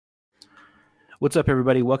What's up,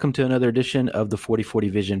 everybody? Welcome to another edition of the 4040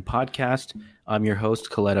 Vision podcast. I'm your host,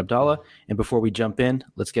 Khaled Abdallah. And before we jump in,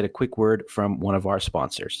 let's get a quick word from one of our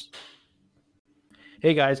sponsors.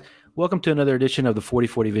 Hey, guys. Welcome to another edition of the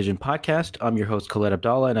 4040 Vision podcast. I'm your host, Khaled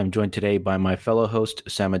Abdallah, and I'm joined today by my fellow host,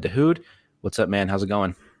 Osama Dahoud. What's up, man? How's it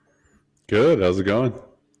going? Good. How's it going?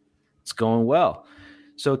 It's going well.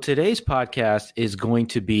 So today's podcast is going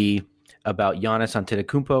to be about Giannis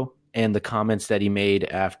Antetokounmpo and the comments that he made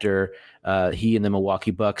after he and the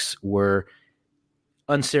Milwaukee Bucks were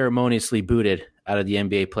unceremoniously booted out of the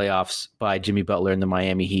NBA playoffs by Jimmy Butler and the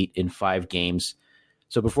Miami Heat in 5 games.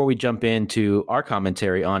 So before we jump into our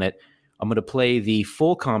commentary on it, I'm going to play the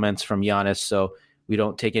full comments from Giannis so we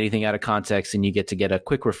don't take anything out of context and you get to get a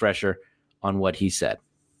quick refresher on what he said.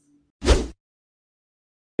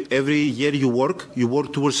 Every year you work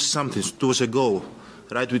towards something, towards a goal.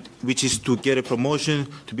 Right, which is to get a promotion,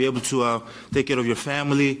 to be able to take care of your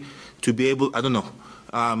family, to be able,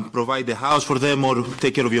 provide the house for them or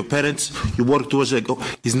take care of your parents. You work towards a goal.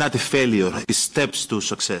 It's not a failure. It's steps to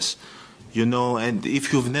success, you know. And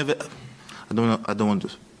if you've never, I don't want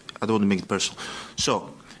to make it personal.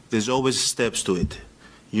 So there's always steps to it,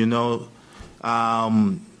 you know.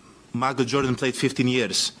 Michael Jordan played 15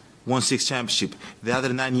 years, won 6 championships. The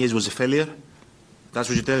other 9 years was a failure. That's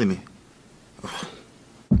what you're telling me.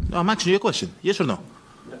 No, I'm asking you a question. Yes or no?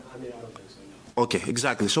 No, I don't think so, no. Okay,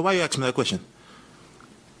 exactly. So why are you asking me that question?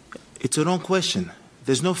 It's a wrong question.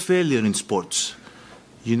 There's no failure in sports.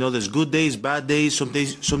 You know, there's good days, bad days. Some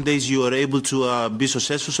days you are able to be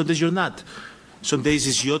successful, some days you're not. Some days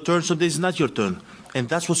it's your turn, some days it's not your turn. And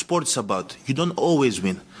that's what sports is about. You don't always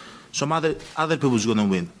win. Some other people's going to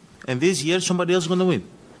win. And this year, somebody else is going to win.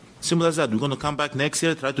 Simple as that. We're going to come back next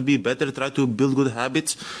year, try to be better, try to build good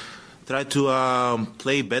habits, try to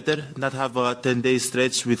play better, not have a 10-day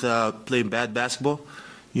stretch with playing bad basketball,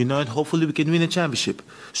 you know, and hopefully we can win a championship.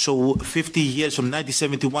 So 50 years from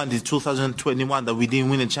 1971 to 2021 that we didn't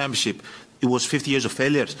win a championship, it was 50 years of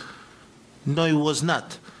failures? No, it was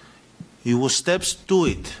not. It was steps to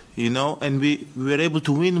it, you know, and we were able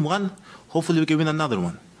to win one. Hopefully we can win another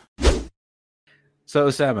one. So,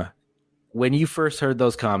 Osama, when you first heard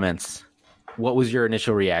those comments, what was your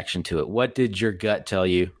initial reaction to it? What did your gut tell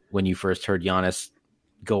you when you first heard Giannis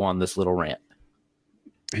go on this little rant?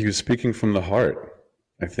 He was speaking from the heart.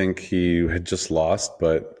 I think he had just lost,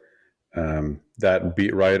 but that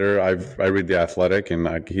beat writer, I read The Athletic,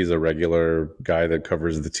 and he's a regular guy that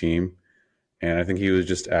covers the team. And I think he was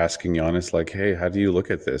just asking Giannis, like, hey, how do you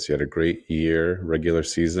look at this? You had a great year, regular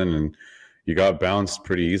season, and you got bounced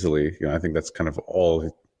pretty easily. You know, I think that's kind of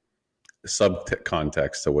all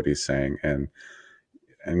subcontext to what he's saying. And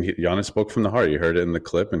Giannis spoke from the heart. You heard it in the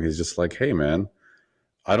clip, and he's just like, hey, man,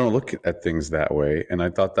 I don't look at things that way. And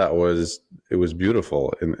I thought it was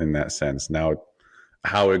beautiful in that sense. Now,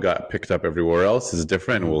 how it got picked up everywhere else is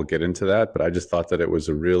different, and we'll get into that. But I just thought that it was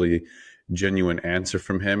a really genuine answer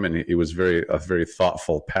from him, and it was a very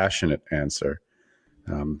thoughtful, passionate answer.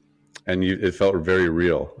 And it felt very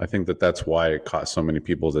real. I think that's why it caught so many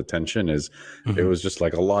people's attention. It was just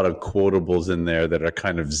like a lot of quotables in there that are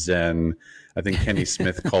kind of zen. I think Kenny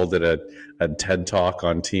Smith called it a TED Talk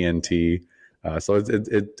on TNT. So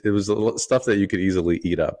it was stuff that you could easily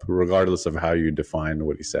eat up, regardless of how you define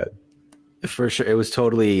what he said. For sure, it was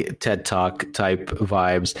totally TED Talk type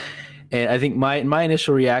vibes, and I think my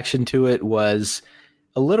initial reaction to it was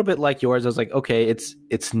a little bit like yours. I was like, okay,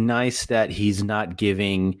 it's nice that he's not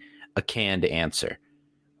giving a canned answer,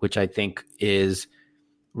 which I think is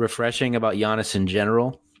refreshing about Giannis in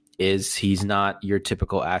general. Is he's not your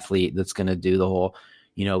typical athlete that's going to do the whole,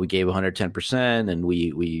 you know, we gave 110% and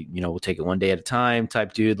we we'll take it one day at a time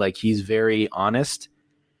type dude. Like, he's very honest,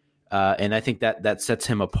 and I think that sets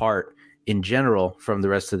him apart in general from the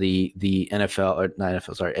rest of the NFL, or not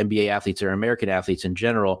NFL, sorry, NBA athletes or American athletes in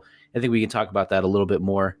general. I think we can talk about that a little bit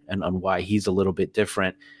more and on why he's a little bit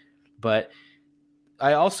different. But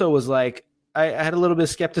I also was like, I had a little bit of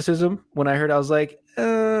skepticism when I heard. I was like,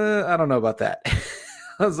 I don't know about that.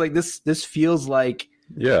 I was like, this feels like,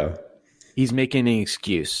 yeah, he's making an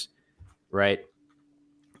excuse, right?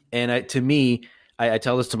 And to me, I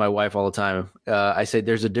tell this to my wife all the time. I say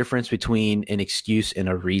there's a difference between an excuse and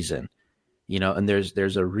a reason, you know. And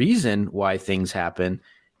there's a reason why things happen,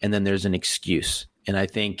 and then there's an excuse. And I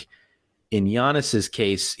think in Giannis's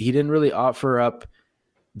case, he didn't really offer up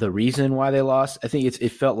the reason why they lost. I think it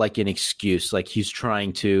felt like an excuse, like he's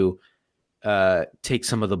trying to take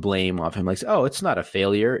some of the blame off him. Like, oh, it's not a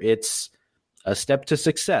failure, it's a step to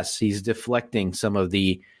success. He's deflecting some of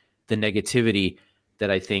the negativity that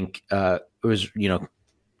I think was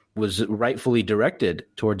rightfully directed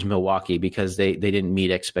towards Milwaukee because they didn't meet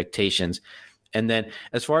expectations. And then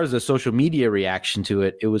as far as the social media reaction to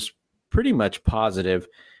it, it was pretty much positive.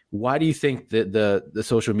 Why do you think that the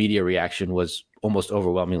social media reaction was almost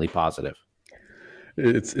overwhelmingly positive?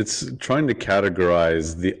 It's trying to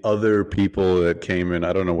categorize the other people that came in.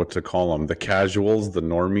 I don't know what to call them. The casuals, the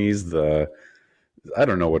normies, I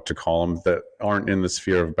don't know what to call them, that aren't in the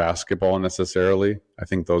sphere of basketball necessarily. I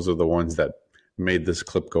think those are the ones that made this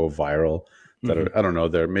clip go viral. That are, I don't know,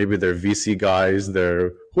 they're VC guys,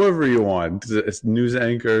 they're whoever you want, it's news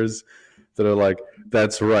anchors that are like,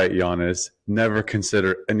 that's right, Giannis, never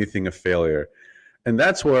consider anything a failure. And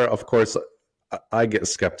that's where, of course, I get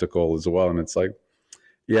skeptical as well. And it's like,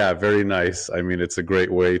 yeah, very nice. I mean, it's a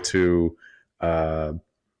great way to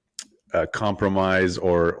compromise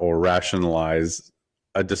or rationalize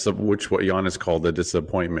which what Giannis called a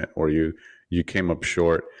disappointment, or you came up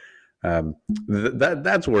short.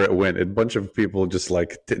 That's where it went. A bunch of people just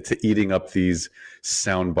like to eating up these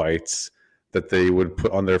sound bites that they would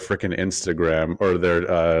put on their freaking Instagram or their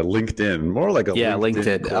LinkedIn, more like a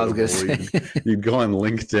LinkedIn. I was gonna say you'd go on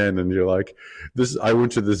LinkedIn and you're like, I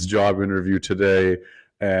went to this job interview today,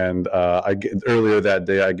 and earlier that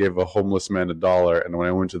day I gave a homeless man $1, and when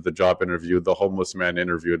I went to the job interview, the homeless man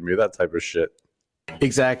interviewed me. That type of shit.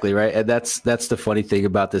 Exactly right, and that's the funny thing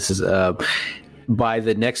about this is. By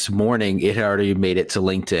the next morning, it had already made it to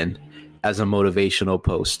LinkedIn as a motivational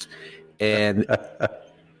post. And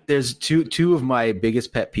there's two of my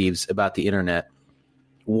biggest pet peeves about the internet.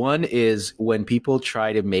 One is when people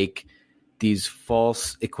try to make these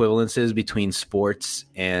false equivalences between sports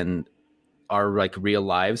and our like real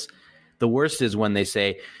lives. The worst is when they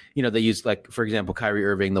say, they use, like, for example, Kyrie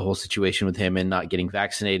Irving, the whole situation with him and not getting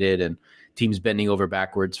vaccinated and teams bending over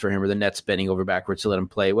backwards for him, or the Nets bending over backwards to let him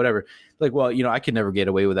play, whatever. Like, well, I could never get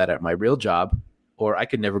away with that at my real job, or I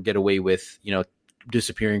could never get away with,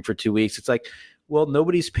 disappearing for 2 weeks. It's like, well,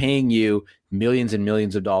 nobody's paying you millions and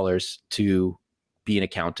millions of dollars to be an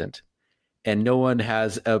accountant, and no one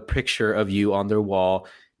has a picture of you on their wall.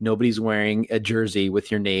 Nobody's wearing a jersey with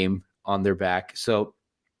your name on their back. So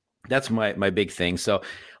that's my big thing. So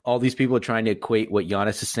all these people trying to equate what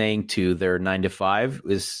Giannis is saying to their 9 to 5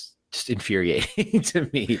 is just infuriating to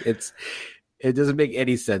me. It doesn't make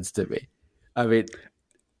any sense to me. I mean,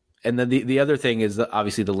 and then the other thing is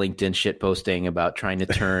obviously the LinkedIn shit posting about trying to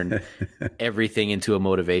turn everything into a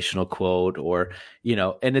motivational quote, or,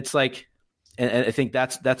 and it's like, and I think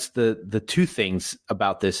that's the two things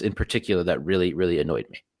about this in particular that really, really annoyed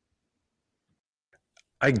me.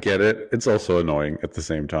 I get it. It's also annoying at the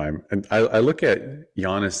same time. And I look at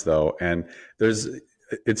Giannis though, and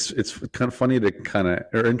it's kind of funny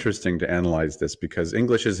or interesting to analyze this, because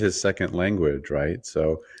English is his second language, right?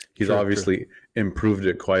 So he's obviously improved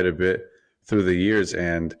it quite a bit through the years.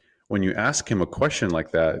 And when you ask him a question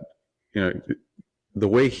like that, the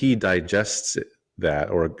way he digests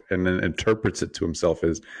that and then interprets it to himself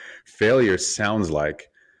is failure sounds like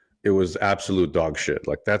it was absolute dog shit.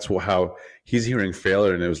 Like that's how he's hearing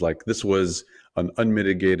failure. And it was like, this was an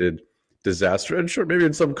unmitigated disaster. And sure, maybe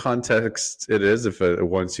in some context it is if a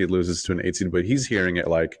 1 seed loses to an 8 seed, but he's hearing it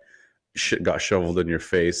like shit got shoveled in your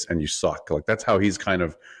face and you suck. Like that's how he's kind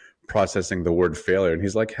of processing the word failure. And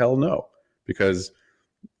he's like, hell no, because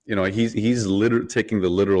he's literally taking the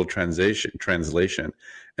literal translation. And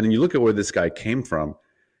then you look at where this guy came from.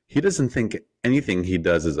 He doesn't think anything he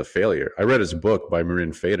does is a failure. I read his book by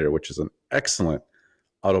Marin Fader, which is an excellent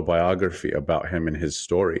autobiography about him and his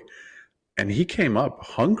story. And he came up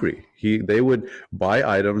hungry. They would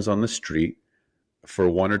buy items on the street for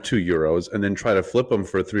 €1 or €2 and then try to flip them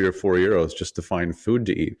for €3 or €4 just to find food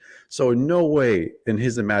to eat. So in no way in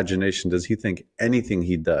his imagination does he think anything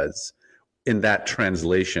he does in that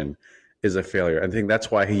translation is a failure. I think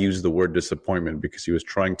that's why he used the word disappointment, because he was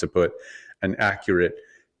trying to put an accurate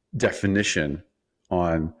definition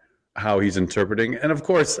on how he's interpreting. And of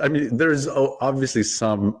course, I mean, there's obviously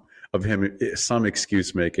some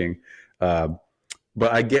excuse making, but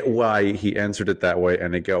I get why he answered it that way,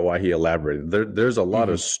 and I get why he elaborated. There's a lot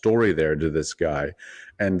of story there to this guy,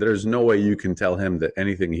 and there's no way you can tell him that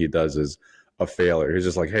anything he does is a failure. He's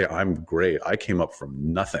just like, hey, I'm great. I came up from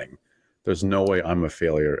nothing. There's no way I'm a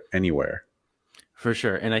failure anywhere. For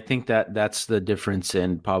sure. And I think that's the difference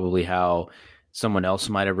in probably how someone else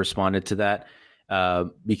might have responded to that,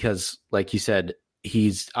 because like you said,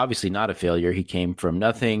 he's obviously not a failure. He came from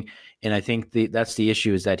nothing. And I think that's the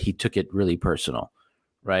issue, is that he took it really personal,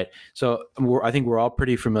 right? So I think we're all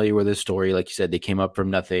pretty familiar with his story. Like you said, they came up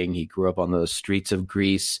from nothing. He grew up on the streets of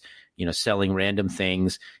Greece, selling random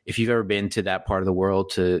things. If you've ever been to that part of the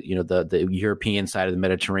world, to, the European side of the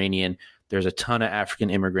Mediterranean, there's a ton of African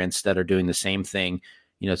immigrants that are doing the same thing,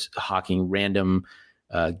 hawking random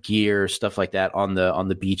gear, stuff like that on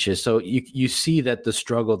the beaches. So you see that the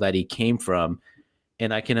struggle that he came from,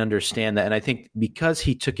 and I can understand that. And I think because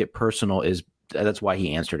he took it personal that's why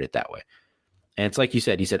he answered it that way. And it's like you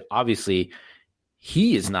said, he said, obviously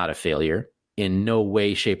he is not a failure in no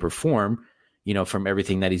way, shape, or form, from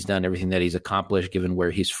everything that he's done, everything that he's accomplished, given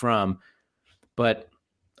where he's from. But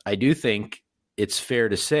I do think it's fair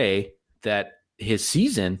to say that his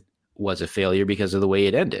season was a failure because of the way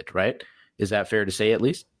it ended, right? Is that fair to say at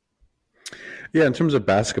least? Yeah, in terms of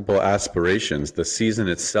basketball aspirations, the season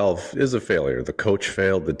itself is a failure. The coach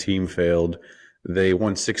failed, the team failed. They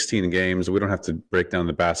won 16 games. We don't have to break down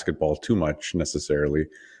the basketball too much necessarily,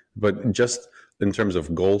 but just in terms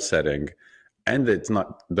of goal setting, and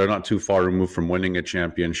they're not too far removed from winning a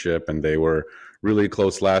championship, and they were really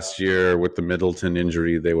close last year with the Middleton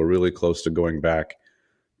injury. They were really close to going back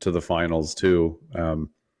to the finals too.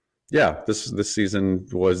 This season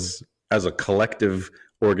was, as a collective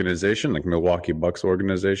organization, like Milwaukee Bucks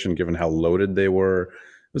organization, given how loaded they were,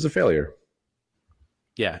 it was a failure.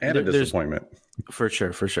 Yeah, and a disappointment. For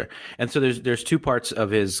sure. And so there's two parts of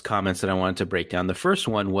his comments that I wanted to break down. The first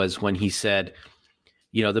one was when he said,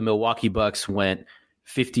 the Milwaukee Bucks went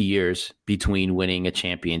 50 years between winning a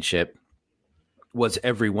championship. Was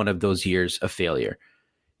every one of those years a failure?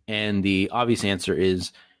 And the obvious answer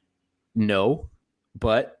is no,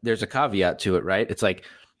 but there's a caveat to it, right? It's like,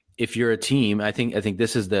 if you're a team, I think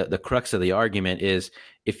this is the crux of the argument is,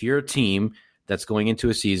 if you're a team that's going into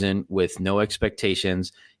a season with no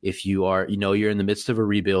expectations, if you are, you're in the midst of a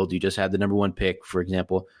rebuild, you just had the number one pick, for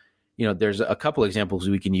example, there's a couple examples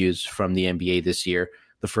we can use from the NBA this year.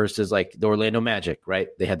 The first is like the Orlando Magic, right?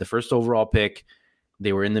 They had the first overall pick.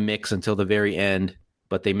 They were in the mix until the very end,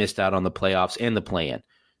 but they missed out on the playoffs and the play-in.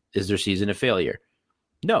 Is their season a failure?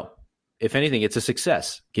 No. If anything, it's a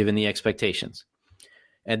success given the expectations.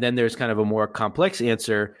 And then there's kind of a more complex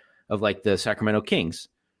answer of like the Sacramento Kings,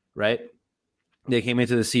 right? They came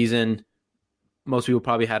into the season, most people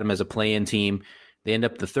probably had them as a play-in team. They end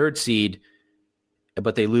up the third seed,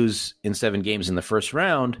 but they lose in 7 games in the first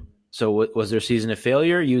round. So was their season a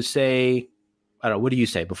failure? You say, I don't know, what do you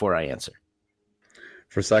say before I answer?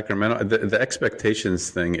 For Sacramento, the expectations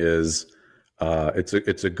thing is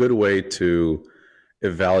it's a good way to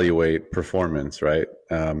evaluate performance, right?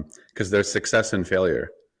 Because there's success and failure.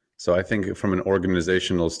 So I think from an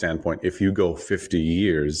organizational standpoint, if you go 50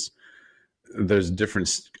 years, there's different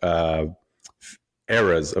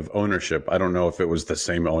eras of ownership. I don't know if it was the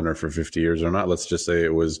same owner for 50 years or not. Let's just say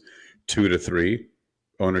it was 2 to 3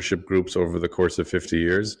 ownership groups over the course of 50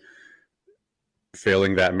 years.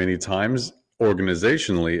 Failing that many times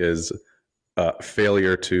organizationally is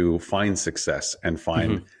failure to find success and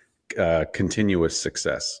find continuous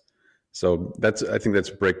success. So I think that's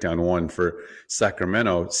breakdown one. For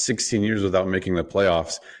Sacramento, 16 years without making the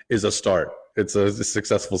playoffs is a start. It's a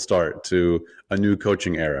successful start to a new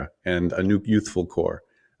coaching era and a new youthful core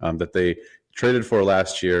that they traded for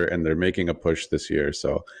last year, and they're making a push this year.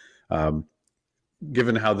 So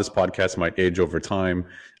given how this podcast might age over time,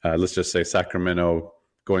 let's just say Sacramento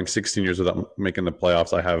going 16 years without making the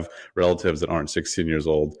playoffs. I have relatives that aren't 16 years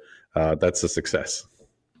old. That's a success.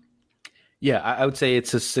 Yeah, I would say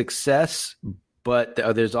it's a success, but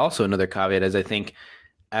there's also another caveat, as I think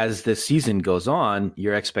as the season goes on,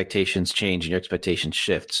 your expectations change and your expectations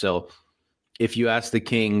shift. So if you ask the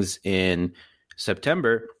Kings in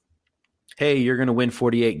September, hey, you're going to win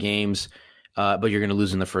 48 games, but you're going to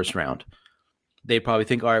lose in the first round, they probably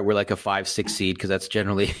think, all right, we're like a 5-6 seed, because that's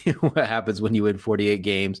generally what happens when you win 48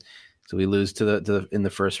 games. So we lose in the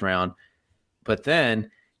first round. But then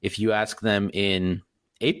if you ask them in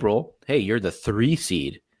April, hey, you're the 3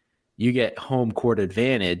 seed, you get home court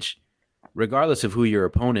advantage, regardless of who your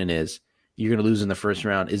opponent is, you're going to lose in the first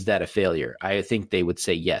round. Is that a failure? I think they would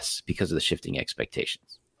say yes, because of the shifting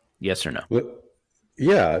expectations. Yes or no? Well,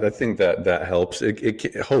 yeah, I think that helps.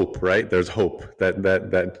 It hope, right? There's hope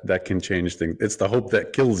that can change things. It's the hope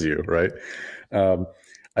that kills you, right?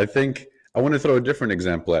 I think I want to throw a different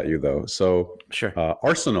example at you, though. So, sure.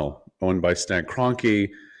 Arsenal, owned by Stan Kroenke,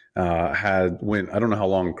 I don't know how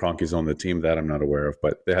long Kroenke's on the team, that I'm not aware of,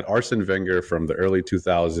 but they had Arsene Wenger from the early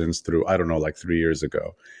 2000s through, 3 years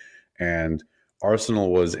ago. And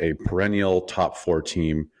Arsenal was a perennial top 4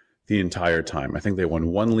 team the entire time. I think they won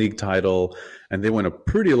 1 league title, and they went a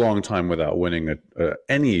pretty long time without winning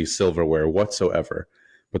any silverware whatsoever.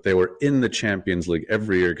 But they were in the Champions League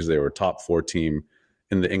every year because they were a top 4 team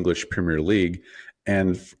in the English Premier League.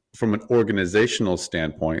 And from an organizational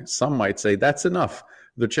standpoint, some might say that's enough.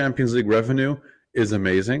 The Champions League revenue is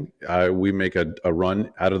amazing. We make a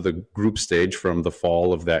run out of the group stage from the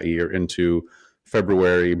fall of that year into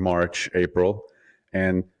February, March, April.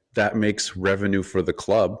 and that makes revenue for the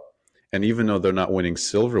club. And even though they're not winning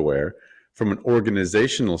silverware, from an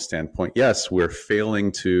organizational standpoint, yes, we're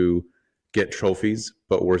failing to get trophies,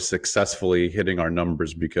 but we're successfully hitting our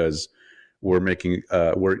numbers because we're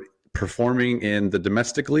performing in the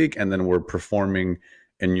domestic league, and then we're performing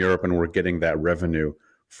in Europe, and we're getting that revenue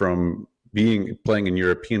from playing in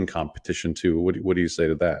European competition too. What do you say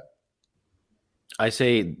to that? I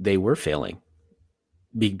say they were failing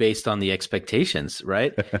based on the expectations,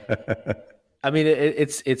 right? I mean,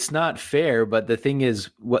 it's not fair, but the thing is,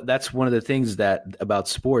 that's one of the things that about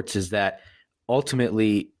sports is that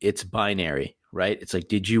ultimately it's binary, right? It's like,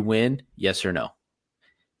 did you win? Yes or no?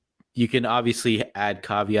 You can obviously add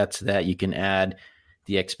caveats to that. You can add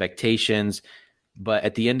the expectations, but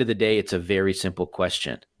at the end of the day, it's a very simple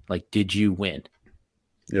question. Like, did you win?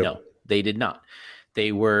 Yep. No, they did not.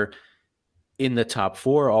 They were in the top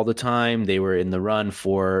 4 all the time. They were in the run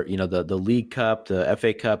for, the League Cup, the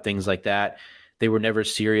FA Cup, things like that. They were never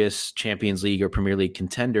serious Champions League or Premier League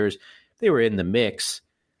contenders. They were in the mix,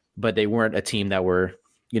 but they weren't a team that were,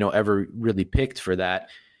 ever really picked for that.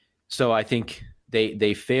 So I think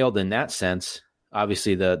they failed in that sense.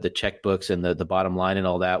 Obviously the checkbooks and the bottom line and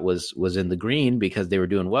all that was in the green because they were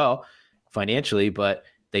doing well financially, but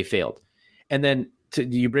they failed. And then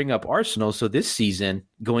you bring up Arsenal. So this season,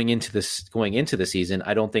 going into the season,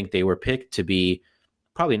 I don't think they were picked to be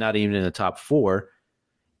probably not even in the top 4.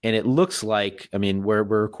 And it looks like, I mean, we're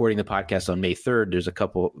recording the podcast on May 3rd. There's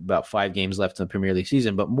about 5 games left in the Premier League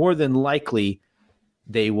season, but more than likely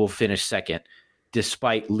they will finish second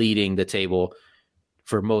despite leading the table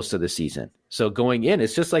for most of the season. So going in,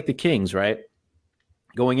 it's just like the Kings, right?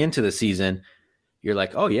 Going into the season, you're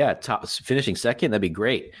like, oh yeah, finishing second, that'd be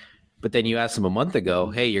great. But then you asked them a month ago,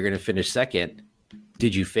 hey, you're going to finish second.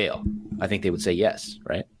 Did you fail? I think they would say yes,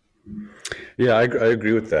 right? Yeah, I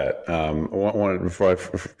agree with that. Before I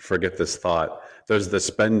forget this thought, there's the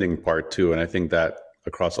spending part too. And I think that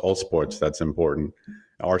across all sports, that's important.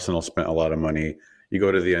 Arsenal spent a lot of money. You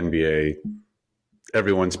go to the NBA,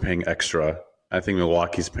 everyone's paying extra. I think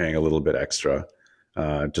Milwaukee's paying a little bit extra,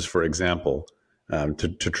 just for example, to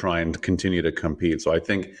try and continue to compete. So I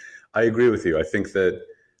think I agree with you. I think that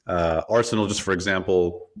Arsenal, just for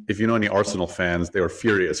example, if you know any Arsenal fans, they were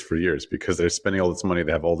furious for years because they're spending all this money.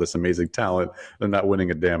 They have all this amazing talent. They're not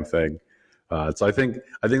winning a damn thing. So I think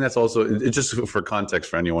that's also, it's just for context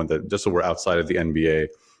for anyone that just so we're outside of the NBA,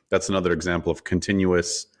 that's another example of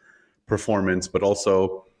continuous performance, but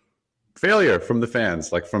also failure from the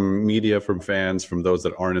fans, like from media, from fans, from those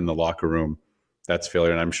that aren't in the locker room. That's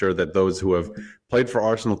failure. And I'm sure that those who have played for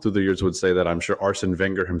Arsenal through the years would say that. I'm sure Arsene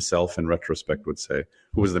Wenger himself in retrospect would say,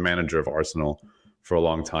 who was the manager of Arsenal for a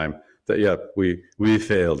long time, that, yeah, we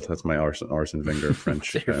failed. That's my Arsene Wenger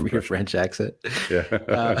French. Your French accent.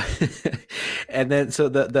 Yeah. And then, so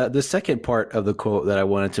the second part of the quote that I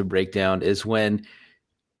wanted to break down is when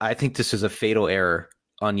I think this is a fatal error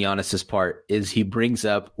on Giannis's part, is he brings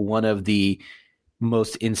up one of the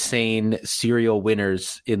most insane serial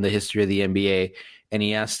winners in the history of the NBA. And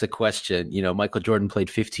he asks the question, Michael Jordan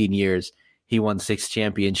played 15 years. He won 6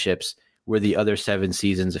 championships. Were the other 7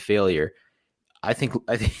 seasons a failure? I think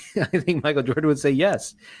Michael Jordan would say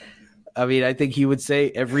yes. I mean, I think he would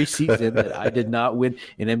say every season that I did not win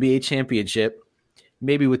an NBA championship,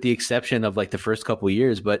 maybe with the exception of like the first couple of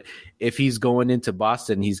years. But if he's going into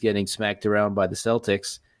Boston, he's getting smacked around by the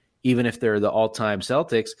Celtics, even if they're the all-time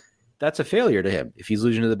Celtics, that's a failure to him. If he's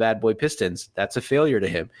losing to the bad boy Pistons, that's a failure to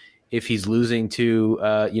him. If he's losing to,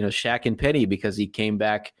 Shaq and Penny because he came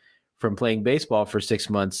back from playing baseball for 6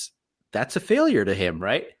 months, that's a failure to him,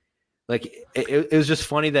 right? Like, it was just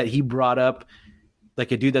funny that he brought up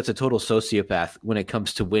like a dude that's a total sociopath when it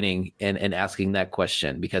comes to winning and asking that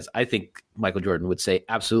question, because I think Michael Jordan would say,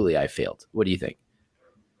 absolutely, I failed. What do you think?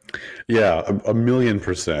 Yeah, a million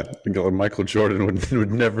 %. Michael Jordan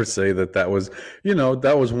would never say that was,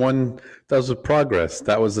 that was a progress.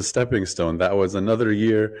 That was a stepping stone. That was another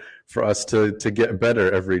year for us to get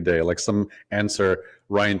better every day. Like some answer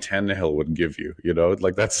Ryan Tannehill would give you,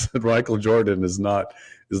 like that's Michael Jordan is not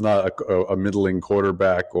a middling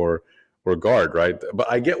quarterback or guard, right?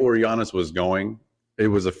 But I get where Giannis was going. It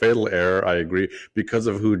was a fatal error. I agree, because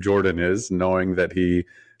of who Jordan is, knowing that he,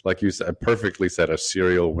 like you said, perfectly said, a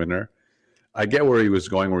serial winner. I get where he was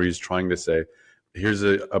going, where he's trying to say, here's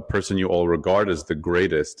a person you all regard as the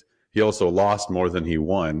greatest. He also lost more than he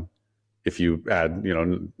won. If you add,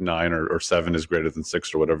 9 or 7 is greater than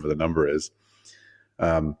 6 or whatever the number is.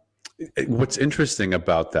 What's interesting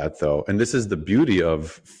about that, though, and this is the beauty of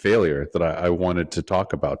failure that I wanted to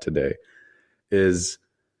talk about today, is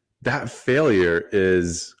that failure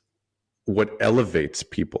is what elevates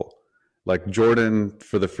people. Like Jordan,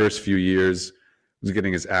 for the first few years, was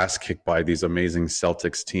getting his ass kicked by these amazing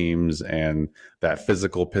Celtics teams and that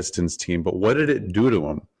physical Pistons team. But what did it do to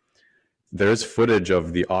him? There's footage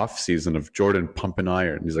of the off season of Jordan pumping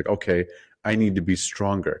iron. He's like, okay, I need to be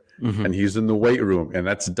stronger. Mm-hmm. And he's in the weight room. And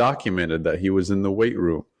that's documented that he was in the weight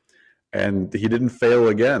room. And he didn't fail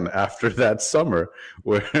again after that summer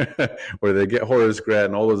where where they get Horace Grant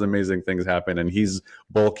and all those amazing things happen. And he's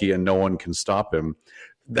bulky and no one can stop him.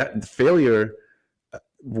 That failure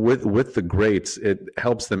with the greats, it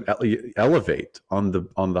helps them elevate on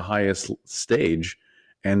the highest stage.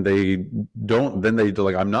 And they don't, then they do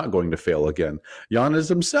like, I'm not going to fail again. Giannis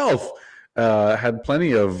himself had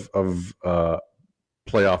plenty of playoff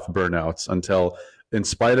burnouts until, in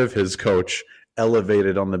spite of his coach,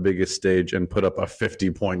 elevated on the biggest stage and put up a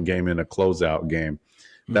 50-point game in a closeout game.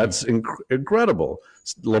 That's incredible.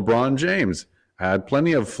 LeBron James had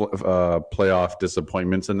plenty of playoff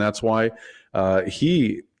disappointments, and that's why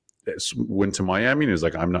he went to Miami and he was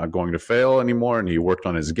like, I'm not going to fail anymore. And he worked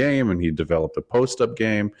on his game and he developed a post-up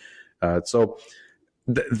game. So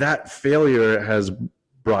that failure has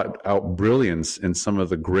brought out brilliance in some of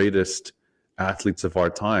the greatest athletes of our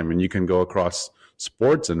time. And you can go across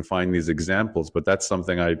sports and find these examples, but that's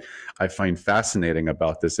something I find fascinating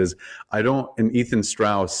about this is and Ethan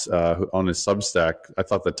Strauss on his Substack, I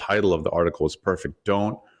thought the title of the article was perfect.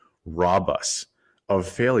 Don't rob us of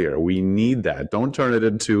failure. We need that. Don't turn it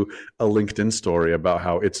into a LinkedIn story about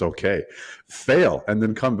how it's okay. Fail and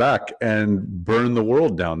then come back and burn the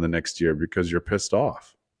world down the next year because you're pissed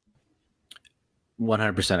off.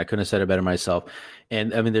 100%. I couldn't have said it better myself.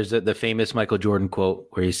 And I mean, there's the famous Michael Jordan quote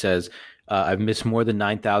where he says, I've missed more than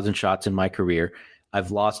 9,000 shots in my career.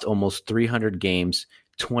 I've lost almost 300 games.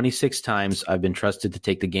 26 times I've been trusted to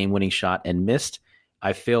take the game-winning shot and missed.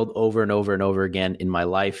 I failed over and over and over again in my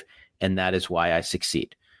life, and that is why I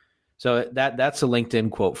succeed. So that's a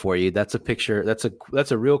LinkedIn quote for you. That's a picture.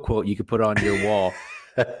 That's a real quote you could put on your wall,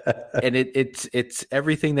 and it's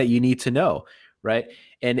everything that you need to know, right?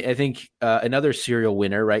 And I think another serial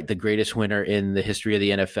winner, right, the greatest winner in the history of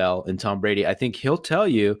the NFL, and Tom Brady, I think he'll tell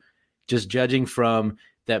you, just judging from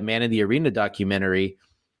that Man in the Arena documentary,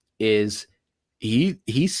 is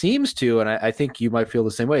he seems to, and I think you might feel the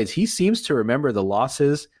same way, is he seems to remember the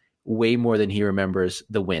losses way more than he remembers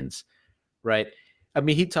the wins, right? I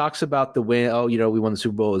mean, he talks about the win. Oh, we won the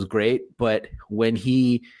Super Bowl, it was great. But when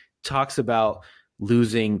he talks about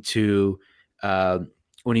losing to the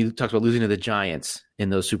Giants in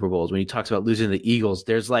those Super Bowls, when he talks about losing to the Eagles,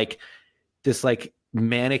 there's like this like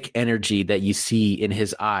manic energy that you see in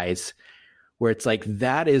his eyes where it's like,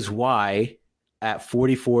 that is why at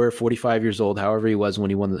 44, 45 years old, however old he was when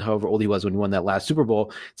he won that last Super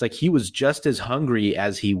Bowl, it's like he was just as hungry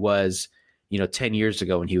as he was, 10 years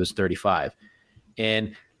ago when he was 35.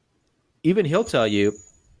 And even he'll tell you,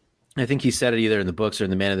 I think he said it either in the books or in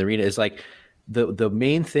the Man in the Arena, is like the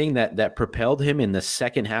main thing that propelled him in the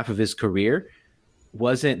second half of his career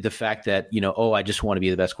wasn't the fact that, I just want to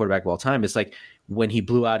be the best quarterback of all time. It's like when he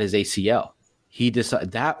blew out his ACL, he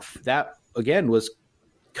decided that again was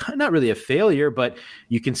not really a failure, but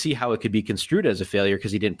you can see how it could be construed as a failure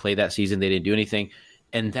because he didn't play that season. They didn't do anything.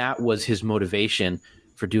 And that was his motivation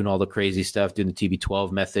for doing all the crazy stuff, doing the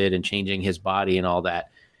TB12 method and changing his body and all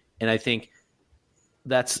that. And I think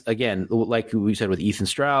that's, again, like we said with Ethan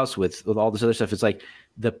Strauss, with all this other stuff, it's like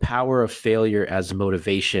the power of failure as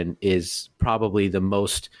motivation is probably the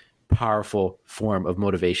most powerful form of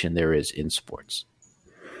motivation there is in sports.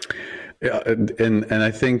 Yeah, and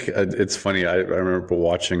I think it's funny. I remember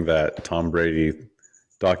watching that Tom Brady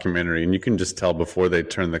documentary, and you can just tell before they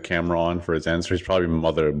turn the camera on for his answer, he's probably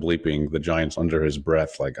mother bleeping the Giants under his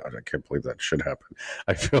breath, like, God, I can't believe that should happen.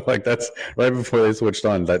 I feel like that's right before they switched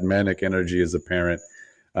on. That manic energy is apparent.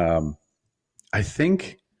 I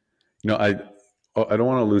think, I don't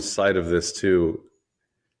want to lose sight of this too,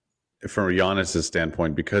 from Giannis'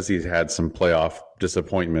 standpoint, because he's had some playoff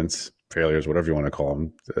disappointments, failures, whatever you want to call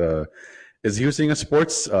them, is he was seeing a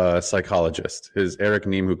sports psychologist. His Eric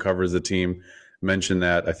Neem, who covers the team, mentioned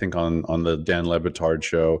that, I think, on the Dan Le Batard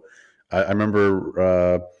show. I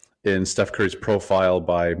remember in Steph Curry's profile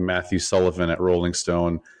by Matthew Sullivan at Rolling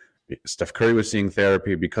Stone, Steph Curry was seeing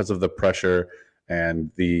therapy because of the pressure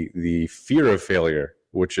and the fear of failure,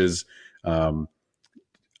 which is,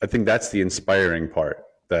 I think that's the inspiring part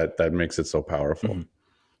that makes it so powerful. Mm-hmm.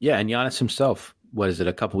 Yeah, and Giannis himself,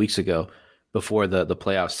 a couple weeks ago, before the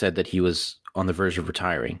playoffs, said that he was on the verge of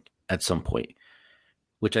retiring at some point,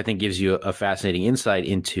 which I think gives you a fascinating insight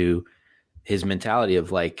into his mentality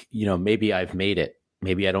of like, maybe I've made it.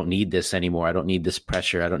 Maybe I don't need this anymore. I don't need this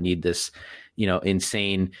pressure. I don't need this,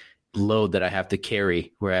 insane load that I have to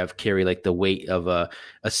carry, where I have to carry like the weight of a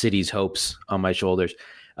city's hopes on my shoulders.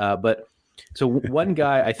 But so one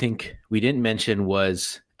guy I think we didn't mention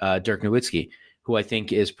was Dirk Nowitzki, who I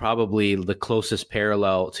think is probably the closest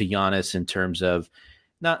parallel to Giannis in terms of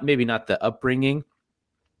maybe not the upbringing,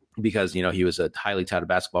 because he was a highly touted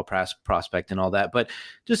basketball prospect and all that, but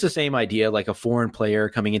just the same idea, like a foreign player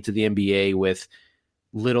coming into the NBA with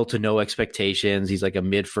little to no expectations. He's like a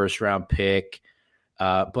mid first round pick,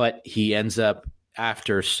 but he ends up,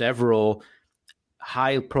 after several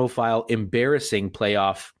high profile, embarrassing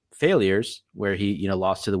playoff failures, where he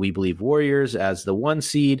lost to the We Believe Warriors as the 1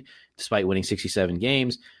 seed despite winning 67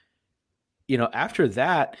 games. After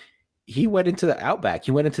that, he went into the outback.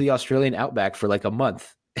 He went into the Australian outback for like a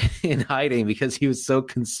month in hiding because he was so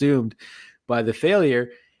consumed by the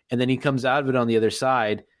failure. And then he comes out of it on the other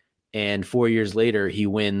side, and 4 years later, he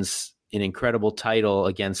wins an incredible title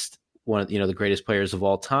against one of the greatest players of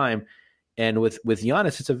all time. And with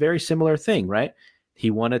Giannis, it's a very similar thing, right? He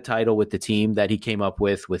won a title with the team that he came up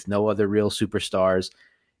with no other real superstars.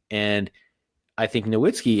 And I think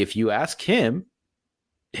Nowitzki, if you ask him,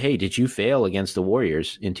 hey, did you fail against the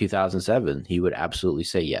Warriors in 2007? He would absolutely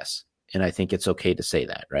say yes. And I think it's okay to say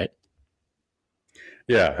that, right?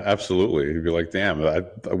 Yeah, absolutely. He'd be like, damn,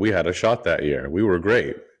 we had a shot that year. We were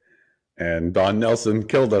great. And Don Nelson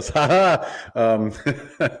killed us. Yeah,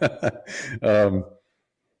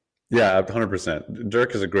 100%.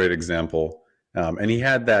 Dirk is a great example. And he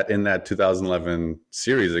had that in that 2011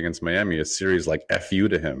 series against Miami, a series like FU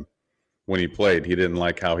to him when he played. He didn't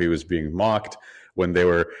like how he was being mocked when they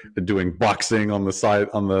were doing boxing on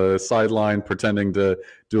the sideline, pretending to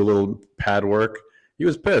do a little pad work. He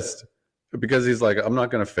was pissed because he's like, I'm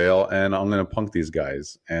not going to fail, and I'm going to punk these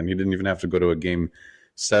guys. And he didn't even have to go to a game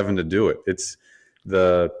 7 to do it. It's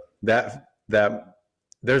that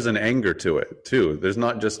there's an anger to it too. There's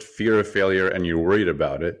not just fear of failure and you're worried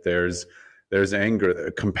about it. There's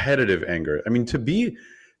anger, competitive anger. I mean, to be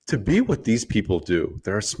what these people do,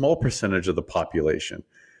 they're a small percentage of the population.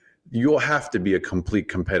 You'll have to be a complete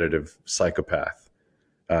competitive psychopath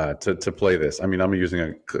to play this. I mean, I'm using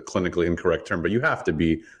a clinically incorrect term, but you have to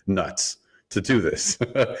be nuts to do this.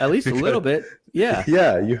 At least a little bit. Yeah.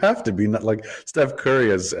 Yeah, you have to be not like Steph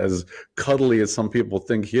Curry, as cuddly as some people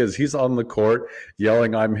think he is. He's on the court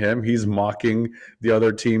yelling, I'm him. He's mocking the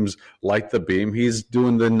other team's light the beam. He's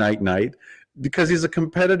doing the night because he's a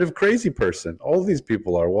competitive, crazy person. All these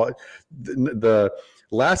people are. What the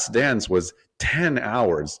Last Dance was 10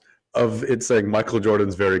 hours of it saying Michael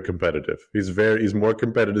Jordan's very competitive. He's more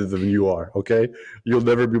competitive than you are. Okay, you'll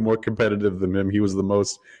never be more competitive than him. He was the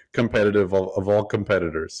most competitive of all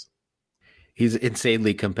competitors. He's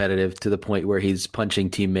insanely competitive to the point where he's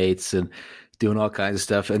punching teammates and doing all kinds of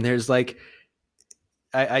stuff. And there's like,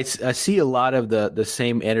 I see a lot of the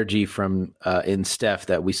same energy from in Steph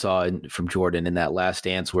that we saw from Jordan in that Last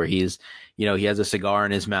Dance, where he's, he has a cigar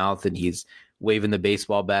in his mouth and he's waving the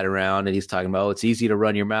baseball bat around and he's talking about, it's easy to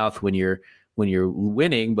run your mouth when you're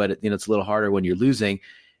winning, but it's a little harder when you're losing.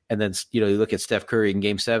 And then, you look at Steph Curry in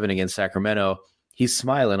Game 7 against Sacramento, he's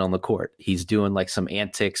smiling on the court. He's doing like some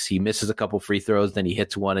antics. He misses a couple free throws, then he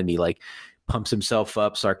hits one and he like pumps himself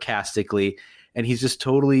up sarcastically. And he's just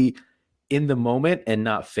totally in the moment and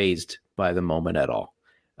not fazed by the moment at all.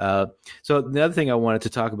 So the other thing I wanted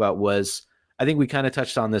to talk about was, I think we kind of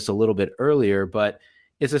touched on this a little bit earlier, but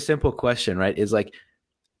it's a simple question, right?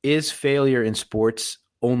 Is failure in sports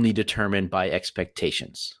only determined by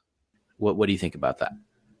expectations? What do you think about that?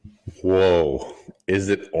 Whoa. Is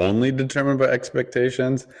it only determined by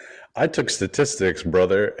expectations? I took statistics,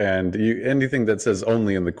 brother, and anything that says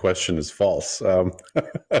only in the question is false. Sure.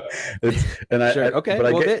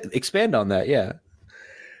 Okay. Expand on that. Yeah.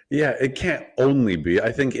 Yeah, it can't only be.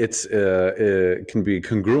 I think it can be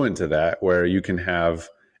congruent to that, where you can have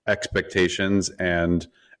expectations, and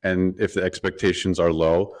if the expectations are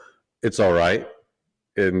low, it's all right.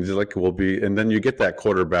 And like and then you get that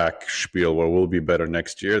quarterback spiel where we'll be better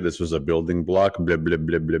next year. This was a building block, blah, blah,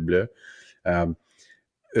 blah, blah, blah.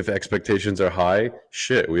 If expectations are high,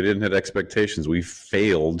 shit, we didn't hit expectations. We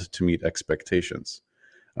failed to meet expectations.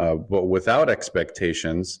 But without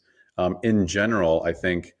expectations, in general, I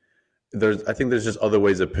think there's just other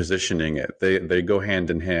ways of positioning it. They go hand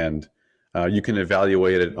in hand. You can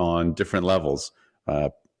evaluate it on different levels,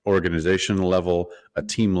 organizational level, a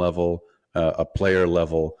team level, a player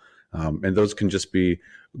level. And those can just be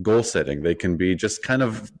goal setting. They can be just kind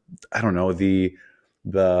of, I don't know, the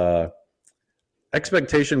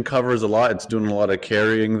expectation covers a lot. It's doing a lot of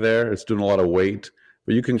carrying there. It's doing a lot of weight,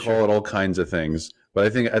 but you can call it all kinds of things. But I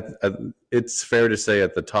think it's fair to say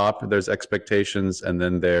at the top, there's expectations, and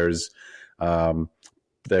then there's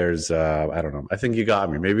there's I don't know. I think you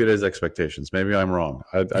got me. Maybe it is expectations. Maybe I'm wrong.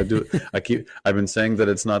 I've been saying that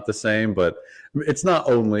it's not the same, but it's not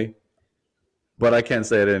only. But I can't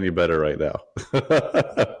say it any better right now.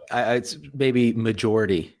 It's maybe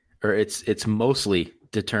majority, or it's mostly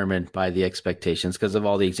determined by the expectations because of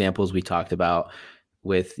all the examples we talked about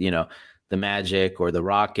with, the Magic or the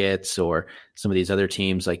Rockets or some of these other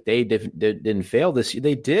teams. Like they didn't fail this year.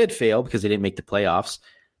 They did fail because they didn't make the playoffs,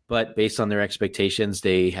 but based on their expectations,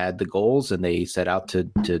 they had the goals and they set out to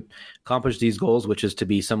accomplish these goals, which is to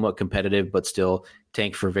be somewhat competitive, but still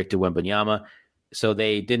tank for Victor Wembanyama. So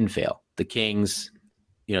they didn't fail. The Kings,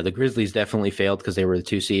 the Grizzlies definitely failed because they were the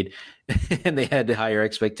 2 seed and they had higher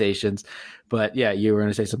expectations. But yeah, you were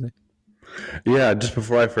going to say something. Yeah, just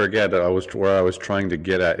before I forget, where I was trying to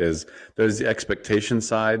get at is there's the expectation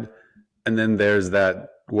side, and then there's that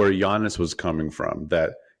where Giannis was coming from,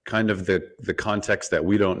 that kind of the context that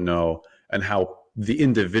we don't know and how the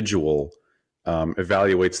individual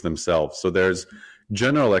evaluates themselves. So there's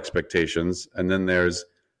general expectations, and then there's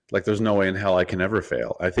no way in hell I can ever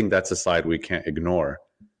fail. I think that's a side we can't ignore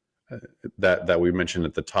that we mentioned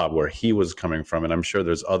at the top where he was coming from. And I'm sure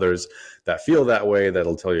there's others that feel that way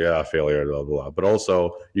that'll tell you, failure, blah, blah, blah. But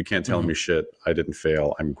also you can't tell me shit. I didn't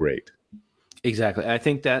fail. I'm great. Exactly. I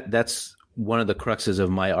think that's one of the cruxes of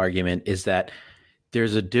my argument is that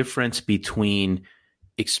there's a difference between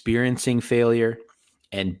experiencing failure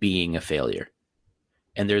and being a failure.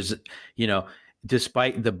 And there's,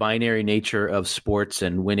 despite the binary nature of sports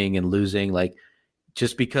and winning and losing, like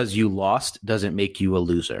just because you lost doesn't make you a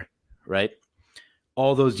loser, right?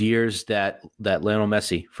 All those years that Lionel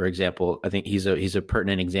Messi, for example, I think he's a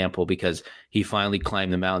pertinent example because he finally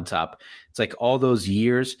climbed the mountaintop. It's like all those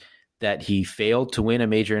years that he failed to win a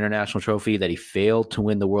major international trophy, that he failed to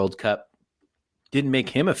win the World Cup, didn't make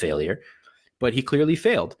him a failure, but he clearly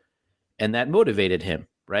failed. And that motivated him,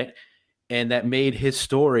 right? And that made his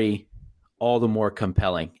story all the more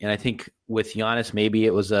compelling. And I think with Giannis, maybe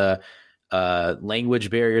it was a language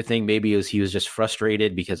barrier thing. Maybe he was just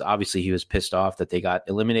frustrated because obviously he was pissed off that they got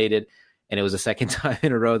eliminated. And it was the second time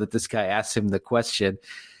in a row that this guy asked him the question.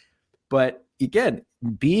 But again,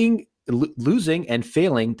 losing and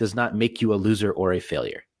failing does not make you a loser or a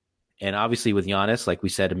failure. And obviously with Giannis, like we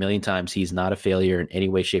said a million times, he's not a failure in any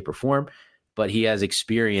way, shape, or form, but he has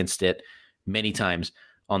experienced it many times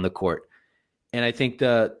on the court. And I think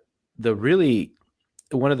the really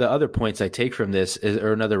one of the other points I take from this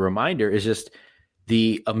or another reminder is just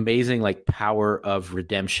the amazing power of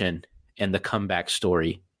redemption and the comeback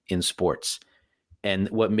story in sports and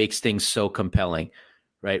what makes things so compelling,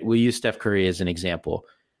 right? We'll use Steph Curry as an example.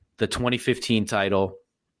 The 2015 title,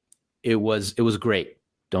 it was great.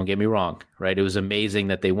 Don't get me wrong, right? It was amazing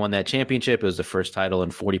that they won that championship. It was the first title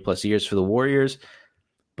in 40 plus years for the Warriors,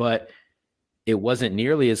 but it wasn't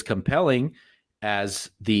nearly as compelling as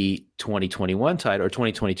the 2021 title or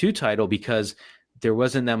 2022 title because there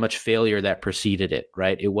wasn't that much failure that preceded it,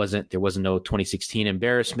 right? There wasn't no 2016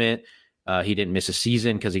 embarrassment. He didn't miss a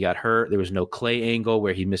season because he got hurt. There was no Clay angle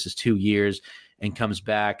where he misses 2 years and comes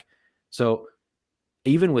back. So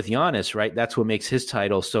even with Giannis, right, that's what makes his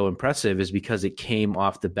title so impressive is because it came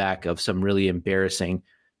off the back of some really embarrassing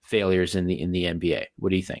failures in the NBA. What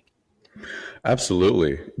do you think?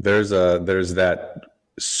 Absolutely. There's that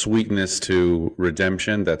sweetness to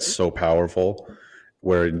redemption that's so powerful,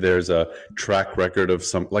 where there's a track record of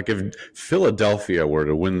if Philadelphia were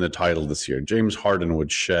to win the title this year, James Harden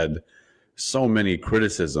would shed so many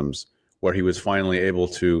criticisms where he was finally able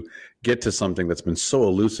to get to something that's been so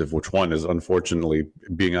elusive, which one is unfortunately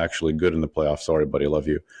being actually good in the playoffs. Sorry, buddy, love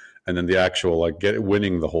you. And then the actual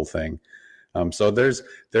winning the whole thing. So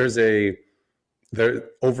they're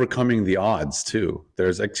overcoming the odds too.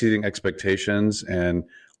 There's exceeding expectations and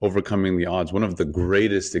overcoming the odds. One of the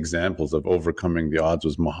greatest examples of overcoming the odds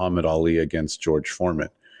was Muhammad Ali against George Foreman,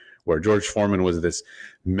 where George Foreman was this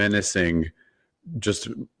menacing, just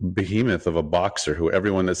behemoth of a boxer who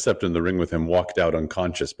everyone that stepped in the ring with him walked out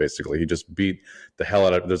unconscious, basically. He just beat the hell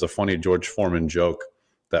out of. There's a funny George Foreman joke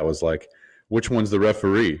that was like, which one's the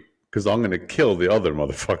referee? Because I'm going to kill the other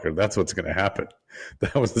motherfucker. That's what's going to happen.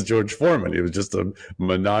 That was the George Foreman. He was just a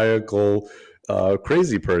maniacal,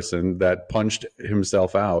 crazy person that punched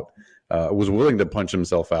himself out, was willing to punch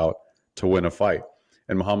himself out to win a fight.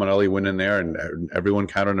 And Muhammad Ali went in there and everyone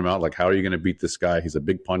counted him out. Like, how are you going to beat this guy? He's a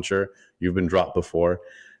big puncher. You've been dropped before.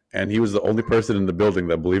 And he was the only person in the building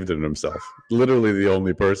that believed in himself. Literally the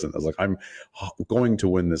only person. I was like, I'm going to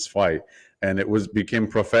win this fight. And it became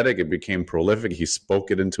prophetic. It became prolific. He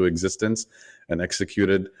spoke it into existence and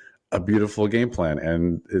executed a beautiful game plan.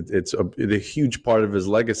 And it's a huge part of his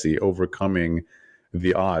legacy, overcoming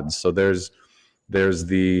the odds. So there's There's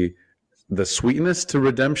the sweetness to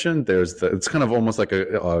redemption. It's kind of almost like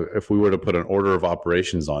if we were to put an order of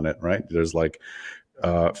operations on it, right? There's like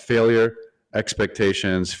failure,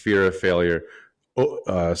 expectations, fear of failure,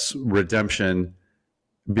 redemption,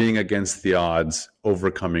 being against the odds,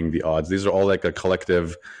 overcoming the odds. These are all like a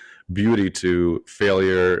collective beauty to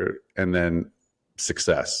failure and then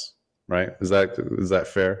success, right? Is that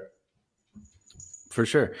fair? For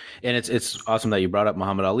sure. And it's awesome that you brought up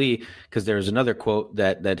Muhammad Ali, because there's another quote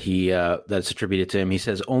that's attributed to him. He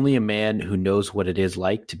says, "Only a man who knows what it is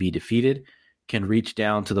like to be defeated can reach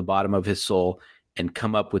down to the bottom of his soul and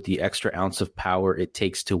come up with the extra ounce of power it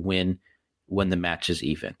takes to win when the match is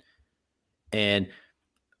even." And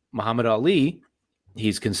Muhammad Ali,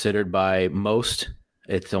 he's considered by most,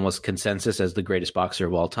 it's almost consensus, as the greatest boxer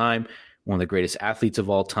of all time, one of the greatest athletes of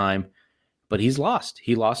all time. But he's lost.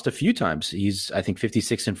 He lost a few times. He's, I think,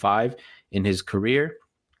 56-5 in his career.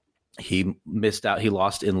 He missed out. He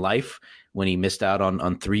lost in life when he missed out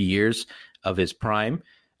on 3 years of his prime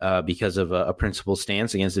because of a principled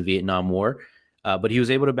stance against the Vietnam War. But he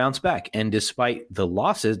was able to bounce back. And despite the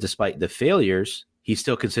losses, despite the failures, he's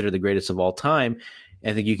still considered the greatest of all time.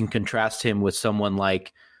 And I think you can contrast him with someone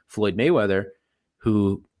like Floyd Mayweather,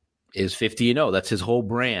 who is 50-0. That's his whole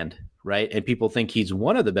brand, right? And people think he's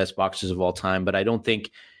one of the best boxers of all time, but I don't think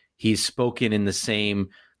he's spoken in the same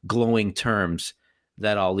glowing terms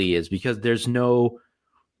that Ali is, because there's no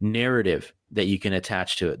narrative that you can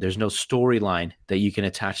attach to it. There's no storyline that you can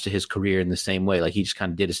attach to his career in the same way. Like, he just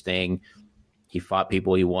kind of did his thing. He fought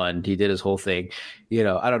people, he won, he did his whole thing. I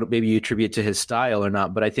don't know, maybe you attribute to his style or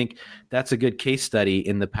not, but I think that's a good case study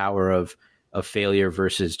in the power of failure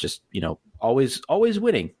versus just, always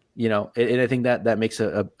winning. And I think that makes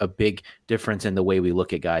a big difference in the way we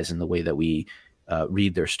look at guys and the way that we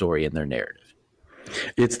read their story and their narrative.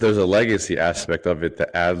 There's a legacy aspect of it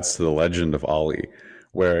that adds to the legend of Ali,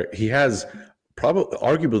 where he has probably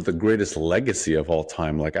arguably the greatest legacy of all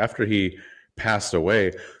time. Like, after he passed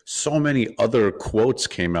away, so many other quotes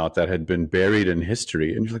came out that had been buried in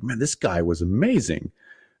history. And you're like, man, this guy was amazing.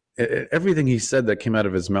 Everything he said that came out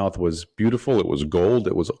of his mouth was beautiful. It was gold.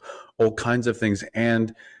 It was all kinds of things.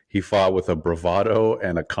 And he fought with a bravado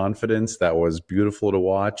and a confidence that was beautiful to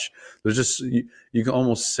watch. There's just, you can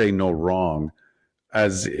almost say no wrong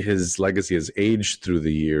as his legacy has aged through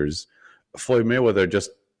the years. Floyd Mayweather,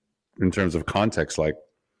 just in terms of context, like,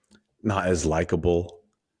 not as likable,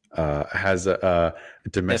 has a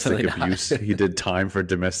domestic abuse. He did time for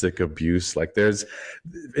domestic abuse. Like, there's,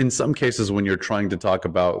 in some cases, when you're trying to talk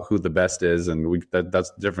about who the best is, and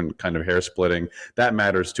that's different kind of hair splitting, that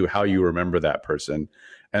matters to how you remember that person.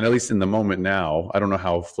 And at least in the moment now, I don't know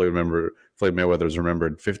how Floyd Mayweather is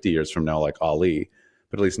remembered 50 years from now, like Ali,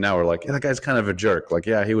 but at least now we're like, yeah, that guy's kind of a jerk. Like,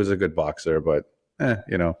 yeah, he was a good boxer, but what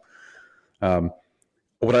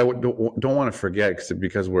I don't want to forget,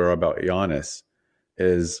 because we're about Giannis,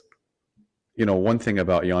 is, one thing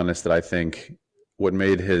about Giannis that I think what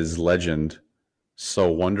made his legend so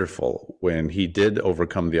wonderful when he did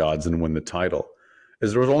overcome the odds and win the title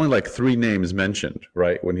is there was only like 3 names mentioned,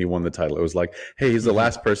 right? When he won the title, it was like, hey, he's the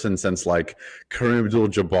last person since like Kareem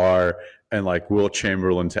Abdul-Jabbar and like Wilt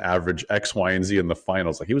Chamberlain to average X, Y, and Z in the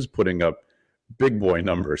finals. Like, he was putting up big boy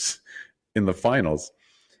numbers in the finals.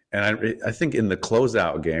 And I think in the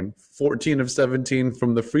closeout game, 14 of 17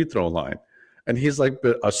 from the free throw line. And he's like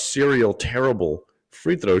a serial, terrible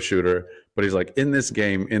free throw shooter. But he's like, in this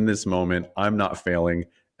game, in this moment, I'm not failing,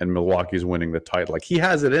 and Milwaukee's winning the title. Like, he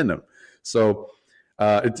has it in him. So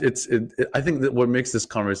I think that what makes this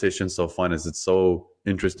conversation so fun is it's so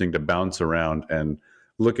interesting to bounce around and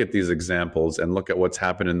look at these examples and look at what's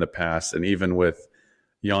happened in the past, and even with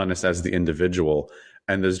Giannis as the individual.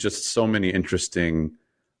 And there's just so many interesting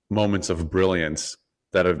moments of brilliance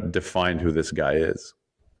that have defined who this guy is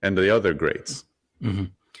and the other greats. Mm-hmm.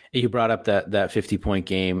 You brought up that 50-point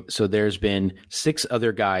game. So there's been 6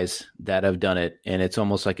 other guys that have done it, and it's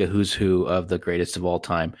almost like a who's who of the greatest of all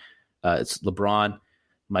time. It's LeBron,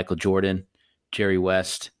 Michael Jordan, Jerry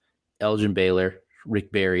West, Elgin Baylor,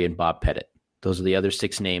 Rick Barry, and Bob Pettit. Those are the other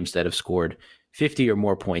 6 names that have scored 50 or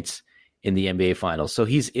more points in the NBA Finals. So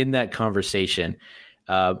he's in that conversation.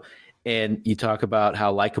 And you talk about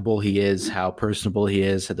how likable he is, how personable he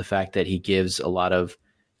is, the fact that he gives a lot of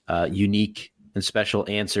unique and special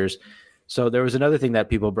answers. So there was another thing that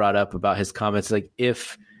people brought up about his comments, like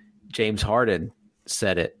if James Harden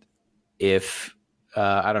said it, if,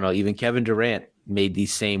 I don't know, even Kevin Durant made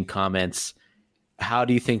these same comments, how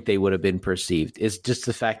do you think they would have been perceived? Is just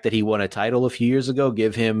the fact that he won a title a few years ago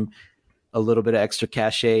give him a little bit of extra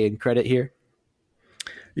cachet and credit here?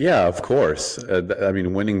 Yeah, of course. I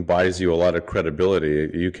mean, winning buys you a lot of credibility.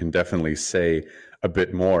 You can definitely say a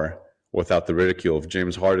bit more without the ridicule. If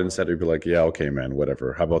James Harden said it, he'd be like, "Yeah, okay, man,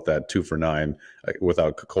 whatever. How about that 2 for 9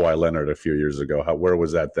 without Kawhi Leonard a few years ago? Where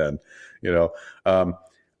was that then?" You know, um,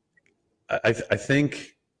 I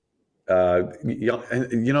think. I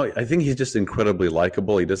think he's just incredibly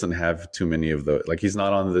likable. He doesn't have too many of the he's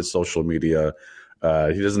not on the social media.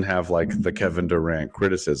 He doesn't have like the Kevin Durant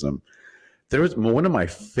criticism. There was one of my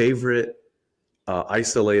favorite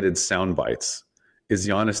isolated sound bites is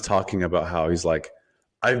Giannis talking about how he's like,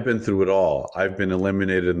 I've been through it all. I've been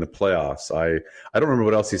eliminated in the playoffs. I don't remember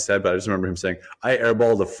what else he said, but I just remember him saying, I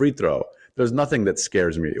airballed a free throw. There's nothing that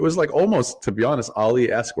scares me. It was like almost, to be honest,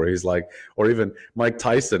 Ali-esque, where he's like, or even Mike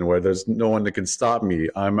Tyson, where there's no one that can stop me.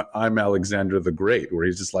 I'm Alexander the Great, where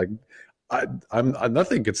he's just like, I'm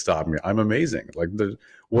nothing could stop me. I'm amazing. Like,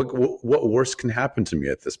 what worse can happen to me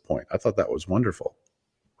at this point? I thought that was wonderful.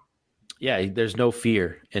 Yeah, there's no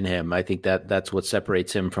fear in him. I think that's what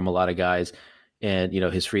separates him from a lot of guys. And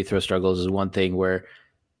his free throw struggles is one thing where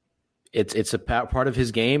it's a part of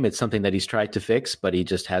his game. It's something that he's tried to fix, but he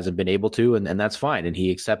just hasn't been able to, and that's fine. And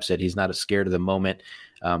he accepts it. He's not scared of the moment.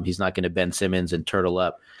 He's not going to Ben Simmons and turtle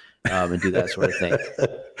up and do that sort of thing.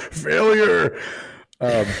 Failure.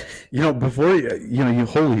 Before you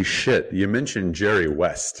holy shit, you mentioned Jerry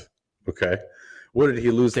West. Okay. What did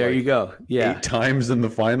he lose? There you go. Yeah. 8 times in the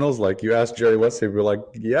finals. Like, you asked Jerry West, he'd be like,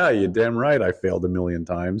 yeah, you're damn right. I failed 1,000,000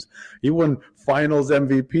 times. He won finals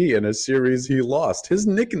MVP in a series he lost. His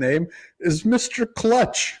nickname is Mr.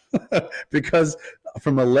 Clutch because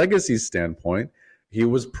from a legacy standpoint, he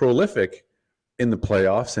was prolific in the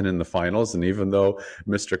playoffs and in the finals. And even though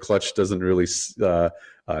Mr. Clutch doesn't really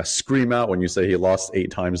scream out when you say he lost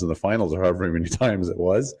 8 times in the finals or however many times it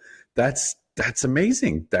was, that's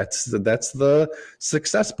amazing. That's the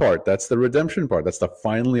success part. That's the redemption part. That's the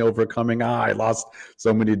finally overcoming. I lost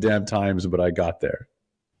so many damn times, but I got there.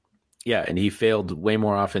 Yeah, and he failed way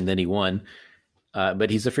more often than he won. But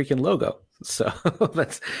he's a freaking logo. So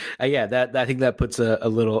that's I think that puts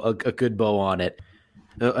a good bow on it.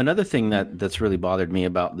 Another thing that's really bothered me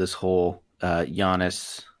about this whole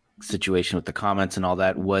Giannis situation with the comments and all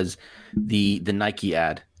that was the Nike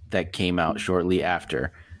ad that came out shortly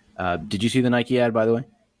after. Did you see the Nike ad, by the way?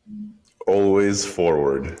 Always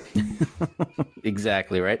forward.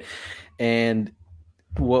 Exactly, right? And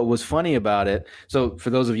what was funny about it, so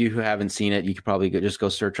for those of you who haven't seen it, you could probably just go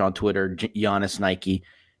search on Twitter, Giannis Nike,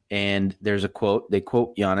 and there's a quote. They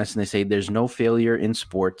quote Giannis, and they say, there's no failure in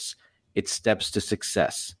sports. It's steps to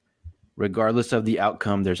success. Regardless of the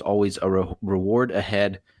outcome, there's always a reward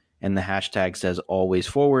ahead, and the hashtag says always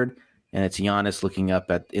forward, and it's Giannis looking up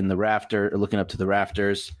to the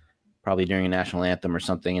rafters, probably during a national anthem or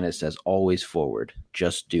something, and it says always forward,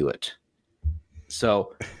 just do it.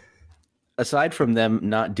 So aside from them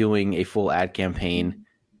not doing a full ad campaign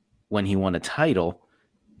when he won a title,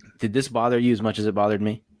 did this bother you as much as it bothered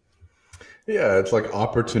me? Yeah, it's like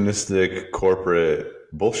opportunistic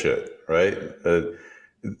corporate bullshit, right?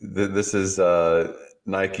 This is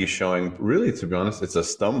Nike showing, really, to be honest, it's a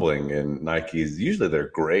stumbling in Nike's. Usually they're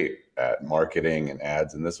great at marketing and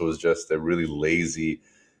ads, and this was just a really lazy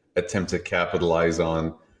attempt to capitalize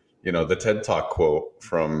on, the TED Talk quote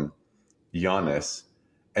from Giannis.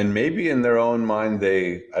 And maybe in their own mind,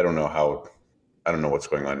 I don't know what's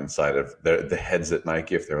going on inside of the heads at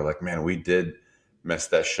Nike, if they were like, man, we did mess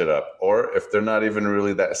that shit up. Or if they're not even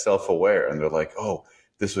really that self-aware and they're like, oh,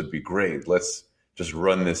 this would be great. Let's just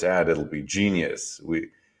run this ad. It'll be genius. What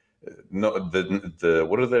are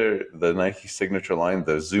the Nike signature line?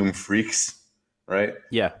 The Zoom freaks, right?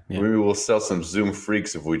 Yeah. Maybe we'll sell some Zoom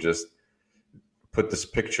freaks if we just put this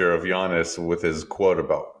picture of Giannis with his quote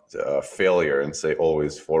about failure and say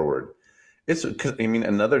always forward. It's because,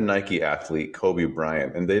 another Nike athlete, Kobe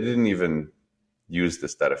Bryant, and they didn't even use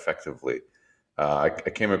this that effectively. I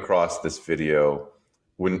came across this video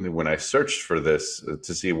when I searched for this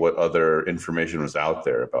to see what other information was out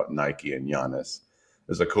there about Nike and Giannis.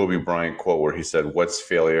 There's a Kobe Bryant quote where he said, "What's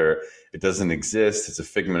failure? It doesn't exist. It's a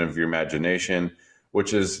figment of your imagination,"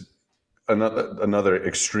 which is another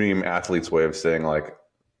extreme athlete's way of saying, like,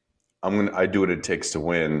 I do what it takes to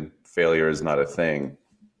win. Failure is not a thing.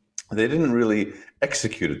 They didn't really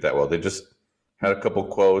execute it that well. They just had a couple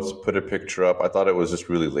quotes, put a picture up. I thought it was just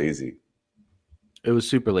really lazy. It was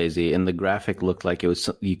super lazy, and the graphic looked like it was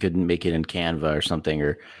you could make it in Canva or something,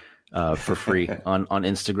 or for free on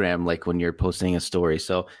Instagram, like when you're posting a story.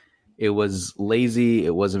 So it was lazy.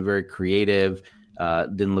 It wasn't very creative.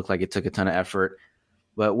 Didn't look like it took a ton of effort.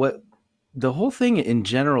 But what the whole thing in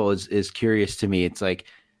general is curious to me. It's like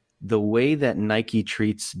the way that Nike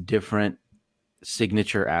treats different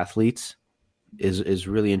signature athletes is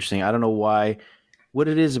really interesting. I don't know what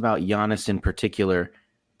it is about Giannis in particular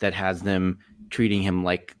that has them treating him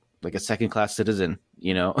like a second class citizen,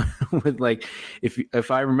 with like,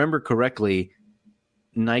 if I remember correctly,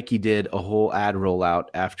 Nike did a whole ad rollout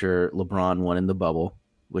after LeBron won in the bubble,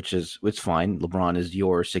 which is, it's fine. LeBron is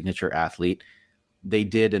your signature athlete. They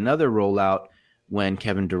did another rollout when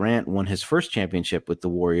Kevin Durant won his first championship with the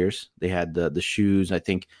Warriors. They had the shoes. I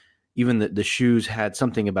think even the shoes had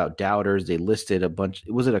something about doubters. They listed a bunch.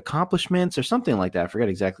 Was it accomplishments or something like that? I forget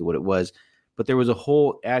exactly what it was, but there was a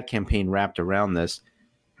whole ad campaign wrapped around this.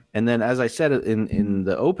 And then, as I said in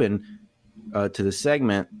the open to the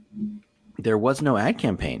segment, there was no ad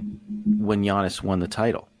campaign when Giannis won the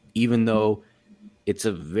title, even though it's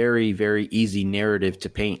a very, very easy narrative to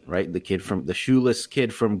paint, right? The shoeless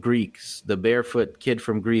kid from Greece, the barefoot kid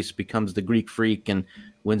from Greece becomes the Greek freak and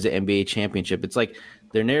wins the NBA championship. It's like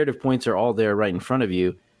their narrative points are all there right in front of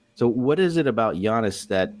you. So what is it about Giannis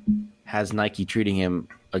that has Nike treating him,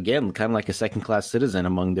 again, kind of like a second-class citizen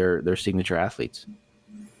among their signature athletes?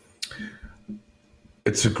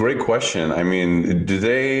 It's a great question. I mean,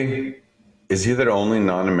 is he their only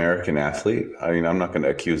non-American athlete? I mean, I'm not going to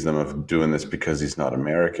accuse them of doing this because he's not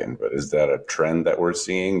American, but is that a trend that we're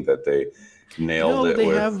seeing, that they nailed it? They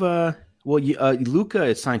have, Luka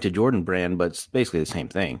is signed to Jordan Brand, but it's basically the same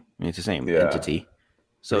thing. I mean, it's the same entity.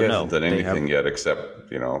 So he hasn't done anything yet except,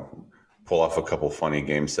 pull off a couple funny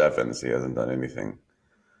game sevens. He hasn't done anything.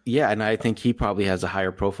 Yeah, and I think he probably has a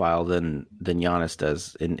higher profile than Giannis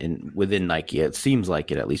does within Nike. It seems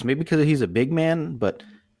like it, at least. Maybe because he's a big man, but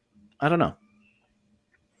I don't know.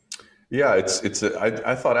 Yeah,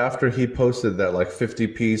 I thought after he posted that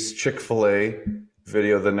 50-piece Chick-fil-A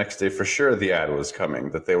video the next day, for sure the ad was coming,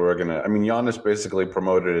 that they were gonna. I mean, Giannis basically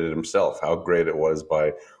promoted it himself, how great it was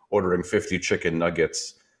by ordering 50 chicken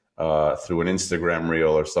nuggets through an Instagram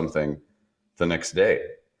reel or something the next day.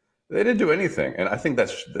 They didn't do anything, and I think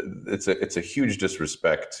it's a huge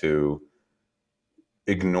disrespect to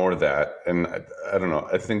ignore that. And I don't know.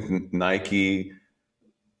 I think Nike,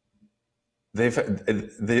 they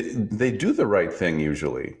do the right thing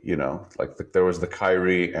usually. There was the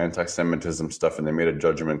Kyrie anti-Semitism stuff, and they made a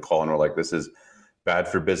judgment call and were like, "This is bad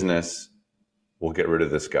for business. We'll get rid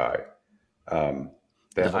of this guy."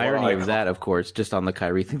 The irony of that, of course, just on the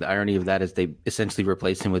Kyrie thing, the irony of that is they essentially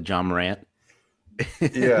replaced him with John Morant.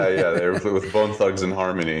 yeah, they were with Bone Thugs and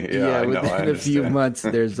Harmony. Yeah, within a few months,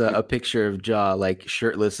 there's a picture of Ja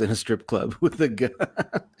shirtless in a strip club with a gun.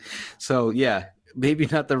 So yeah, maybe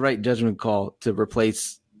not the right judgment call to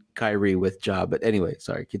replace Kyrie with Ja. But anyway,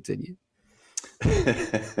 sorry, continue.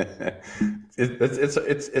 It's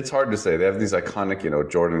hard to say. They have these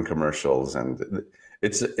iconic, Jordan commercials, and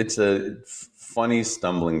it's a funny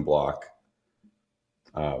stumbling block.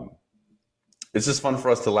 It's just fun for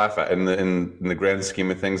us to laugh at. In the grand scheme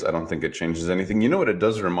of things, I don't think it changes anything. You know what it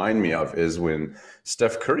does remind me of is when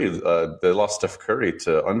Steph Curry, they lost Steph Curry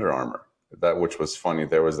to Under Armour, which was funny.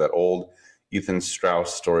 There was that old Ethan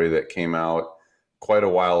Strauss story that came out quite a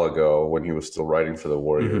while ago when he was still writing for the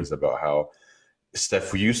Warriors about how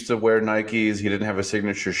Steph used to wear Nikes. He didn't have a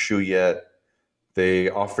signature shoe yet. They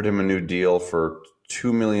offered him a new deal for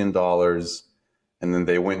 $2 million. And then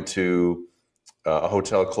they went to a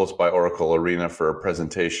hotel close by Oracle Arena for a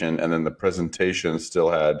presentation, and then the presentation still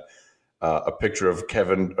had a picture of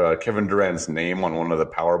Kevin Durant's name on one of the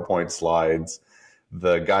PowerPoint slides.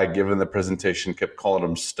 The guy giving the presentation kept calling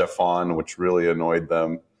him Stefan, which really annoyed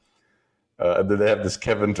them. And then they have this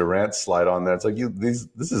Kevin Durant slide on there. It's like,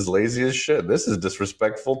 this is lazy as shit. This is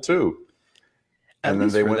disrespectful too. And then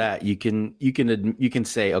they went that you can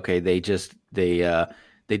say, okay, they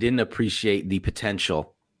didn't appreciate the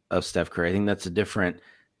potential of Steph Curry. I think that's different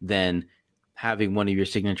than having one of your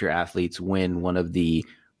signature athletes win one of the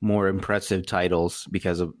more impressive titles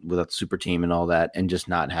without the super team and all that, and just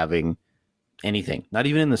not having anything, not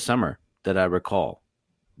even in the summer that I recall.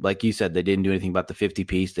 Like you said, they didn't do anything about the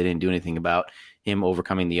 50-piece. They didn't do anything about him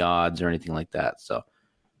overcoming the odds or anything like that. So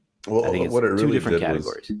I think it's two different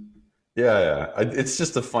categories. Yeah. It's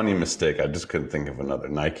just a funny mistake. I just couldn't think of another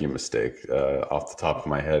Nike mistake off the top of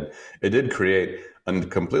my head. It did create a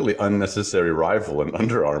completely unnecessary rival in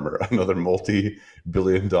Under Armour, another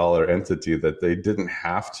multi-billion-dollar entity that they didn't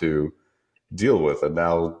have to deal with. And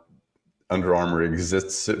now Under Armour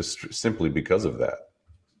exists simply because of that.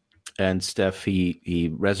 And Steph,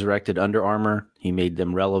 he resurrected Under Armour. He made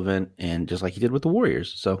them relevant, and just like he did with the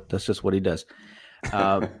Warriors. So that's just what he does.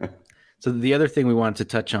 So the other thing we wanted to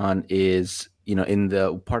touch on is, in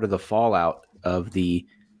the part of the fallout of the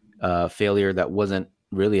failure that wasn't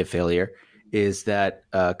really a failure, is that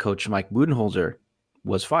Coach Mike Budenholzer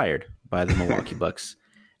was fired by the Milwaukee Bucks.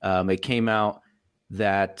 It came out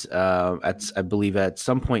that I believe at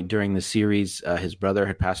some point during the series, his brother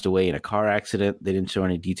had passed away in a car accident. They didn't show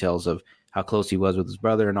any details of how close he was with his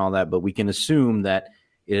brother and all that, but we can assume that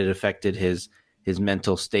it had affected his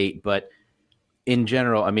mental state. But in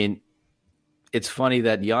general, I mean, it's funny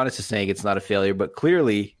that Giannis is saying it's not a failure, but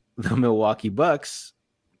clearly the Milwaukee Bucks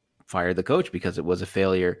fired the coach because it was a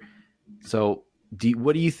failure. So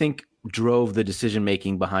what do you think drove the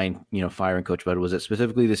decision-making behind, firing Coach Bud? Was it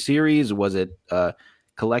specifically the series? Was it a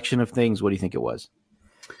collection of things? What do you think it was?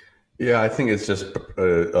 Yeah, I think it's just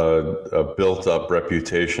a built-up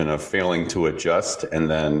reputation of failing to adjust and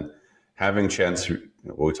then having chance.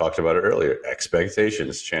 What we talked about it earlier,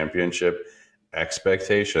 expectations, championship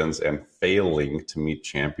expectations, and failing to meet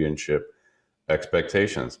championship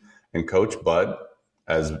expectations. And Coach Bud,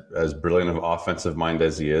 as brilliant of offensive mind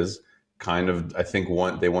as he is, kind of, I think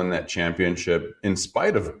they won that championship in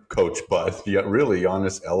spite of Coach Bud. Yet really,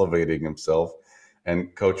 Giannis elevating himself,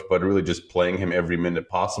 and Coach Bud really just playing him every minute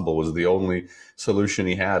possible was the only solution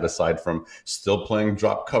he had, aside from still playing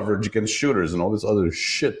drop coverage against shooters and all this other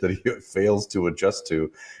shit that he fails to adjust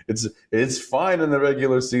to. It's fine in the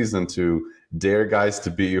regular season to dare guys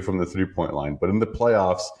to beat you from the 3-point line, but in the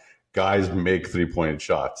playoffs, guys make 3-point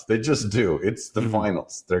shots. They just do. It's the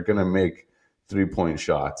finals. They're going to make 3-point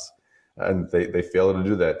shots. And they fail to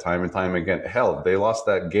do that time and time again. Hell, they lost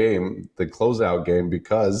that game, the closeout game,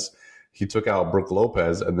 because he took out Brook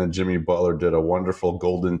Lopez, and then Jimmy Butler did a wonderful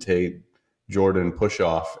Golden Tate Jordan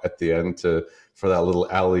push-off at the end for that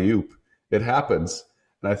little alley-oop. It happens.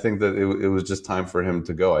 And I think that it was just time for him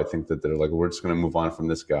to go. I think that they're like, we're just going to move on from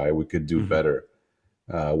this guy. We could do better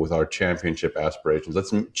with our championship aspirations.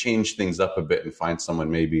 Let's change things up a bit and find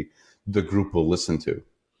someone maybe the group will listen to.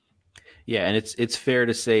 Yeah, and it's fair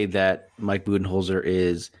to say that Mike Budenholzer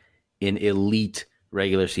is an elite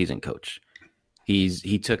regular season coach.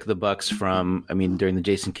 He took the Bucks from, during the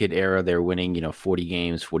Jason Kidd era, they were winning, 40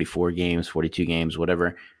 games, 44 games, 42 games,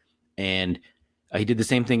 whatever. And he did the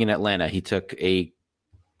same thing in Atlanta. He took a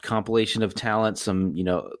compilation of talent, some,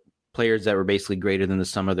 players that were basically greater than the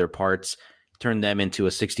sum of their parts, turned them into a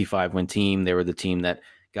 65-win team. They were the team that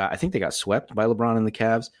I think they got swept by LeBron and the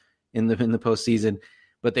Cavs in the postseason,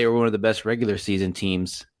 but they were one of the best regular season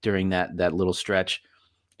teams during that little stretch.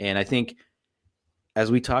 And I think, as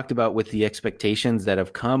we talked about with the expectations that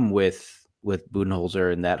have come with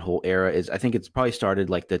Budenholzer and that whole era, I think it's probably started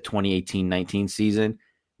like the 2018-19 season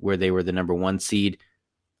where they were the number 1 seed.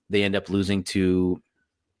 They end up losing to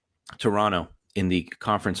Toronto in the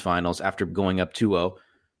conference finals after going up 2-0.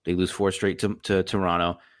 They lose 4 straight to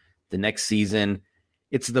Toronto. The next season,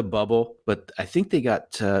 it's the bubble, but I think they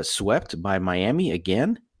got swept by Miami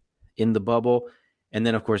again in the bubble. And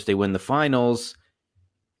then, of course, they win the finals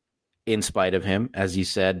in spite of him, as you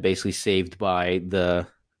said, basically saved by the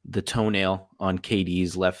toenail on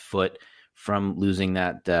KD's left foot from losing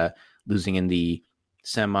in the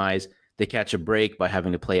semis. They catch a break by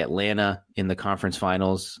having to play Atlanta in the conference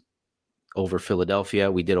finals over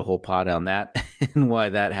Philadelphia. We did a whole pod on that and why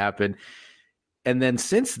that happened. And then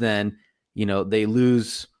since then, they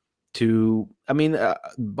lose to,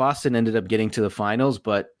 Boston ended up getting to the finals,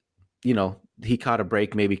 but, he caught a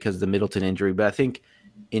break maybe because of the Middleton injury. But I think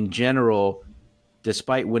in general,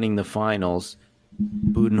 despite winning the finals,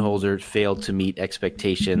 Budenholzer failed to meet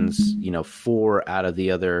expectations, 4 out of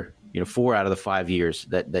the 5 years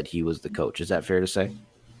that he was the coach. Is that fair to say?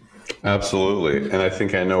 Absolutely. And I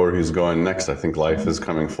think I know where he's going next. I think life is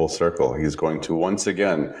coming full circle. He's going to once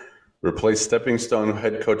again replace stepping stone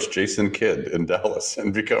head coach Jason Kidd in Dallas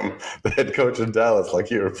and become the head coach in Dallas like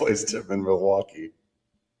he replaced him in Milwaukee.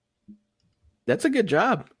 That's a good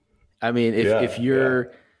job. If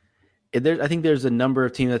you're I think there's a number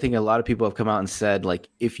of teams. I think a lot of people have come out and said, like,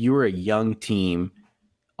 if you're a young team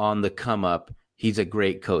on the come up, he's a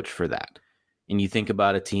great coach for that. And you think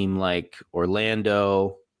about a team like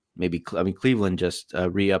Orlando, Cleveland just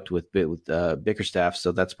re-upped with Bickerstaff,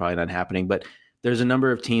 so that's probably not happening. But there's a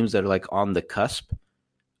number of teams that are like on the cusp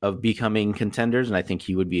of becoming contenders, and I think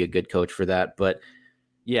he would be a good coach for that. But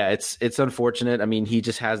yeah, it's unfortunate. He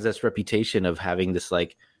just has this reputation of having this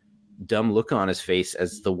like dumb look on his face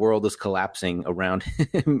as the world is collapsing around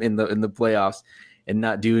him in the playoffs and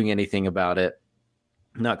not doing anything about it,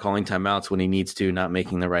 not calling timeouts when he needs to, not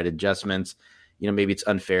making the right adjustments. Maybe it's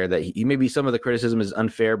unfair that maybe some of the criticism is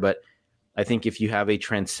unfair, but I think if you have a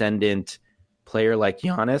transcendent player like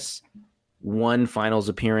Giannis, 1 finals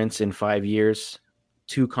appearance in 5 years,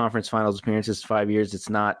 2 conference finals appearances in 5 years, it's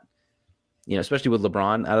not, especially with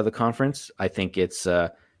LeBron out of the conference, I think it's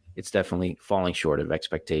definitely falling short of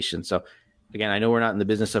expectations. So again, I know we're not in the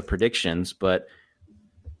business of predictions, but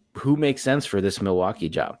who makes sense for this Milwaukee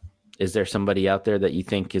job? Is there somebody out there that you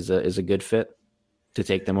think is a good fit to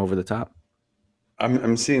take them over the top?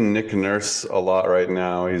 I'm seeing Nick Nurse a lot right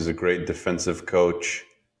now. He's a great defensive coach,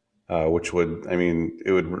 which would, I mean,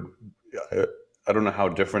 it would, I don't know how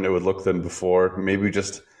different it would look than before. Maybe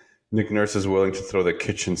just Nick Nurse is willing to throw the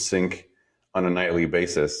kitchen sink on a nightly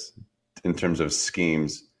basis in terms of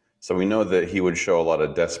schemes. So we know that he would show a lot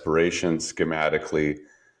of desperation schematically.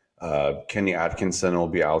 Kenny Atkinson will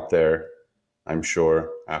be out there, I'm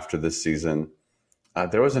sure, after this season.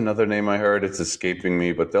 There was another name I heard. It's escaping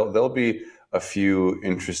me, but there'll be a few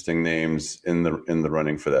interesting names in the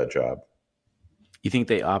running for that job. You think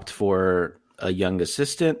they opt for a young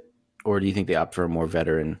assistant, or do you think they opt for a more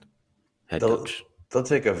veteran head coach? They'll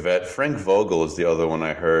take a vet. Frank Vogel is the other one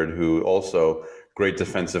I heard, who also great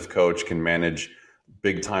defensive coach, can manage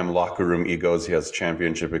big time locker room egos. He has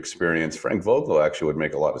championship experience. Frank Vogel actually would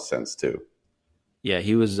make a lot of sense too. Yeah,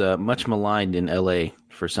 he was much maligned in LA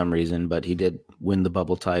for some reason, but he did win the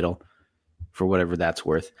bubble title for whatever that's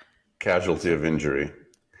worth. Casualty of injury.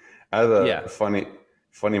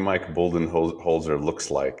 Funny Mike Budenholzer looks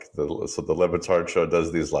like. So the Le Batard show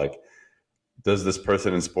does these like, does this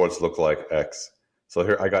person in sports look like X? So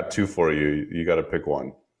here, I got two for you. You got to pick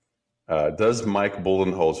one. Does Mike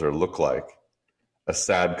Budenholzer look like a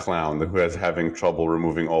sad clown who is having trouble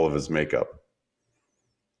removing all of his makeup?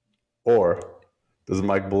 Or does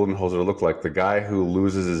Mike Budenholzer look like the guy who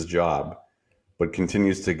loses his job but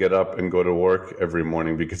continues to get up and go to work every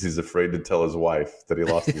morning because he's afraid to tell his wife that he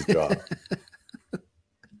lost his job?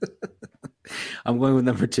 I'm going with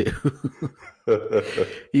number 2.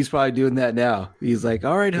 He's probably doing that now. He's like,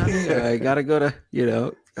 all right, honey, I got to go to,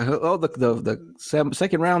 the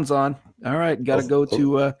second round's on. All right, got to go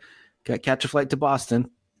to catch a flight to Boston.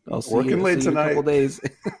 I'll see working you, late tonight. In a couple days.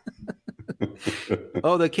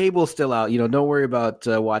 Oh, the cable's still out. Don't worry about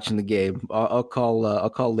watching the game. I'll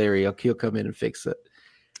call Larry. He'll come in and fix it.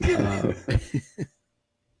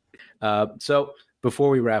 So before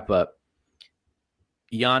we wrap up,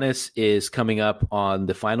 Giannis is coming up on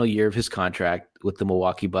the final year of his contract with the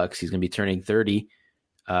Milwaukee Bucks. He's going to be turning 30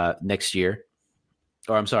 next year.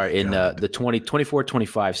 Or I'm sorry, in the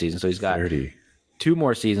 24-25 season. So he's got 30. 2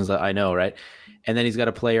 more seasons, I know, right? And then he's got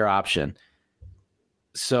a player option.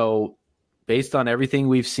 So based on everything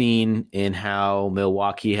we've seen in how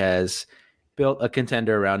Milwaukee has built a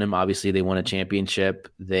contender around him, obviously they won a championship.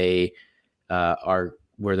 They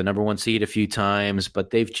were the number 1 seed a few times, but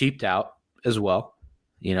they've cheaped out as well.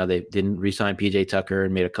 They didn't re-sign PJ Tucker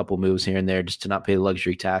and made a couple moves here and there just to not pay the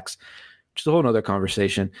luxury tax, which is a whole nother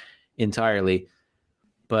conversation entirely.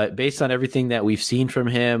 But based on everything that we've seen from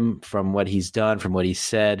him, from what he's done, from what he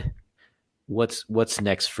said, what's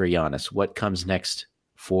next for Giannis? What comes next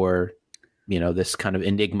for, this kind of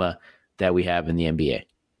enigma that we have in the NBA?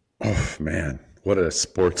 Oh, man. What a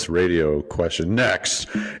sports radio question. Next,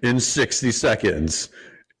 in 60 seconds,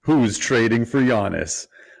 who's trading for Giannis?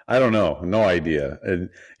 I don't know. No idea. And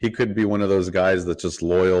he could be one of those guys that's just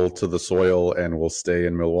loyal to the soil and will stay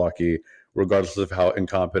in Milwaukee regardless of how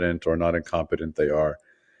incompetent or not incompetent they are.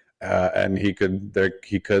 And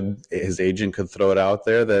his agent could throw it out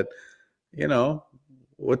there that,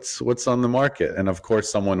 what's on the market. And of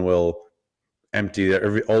course, someone will empty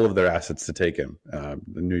all of their assets to take him.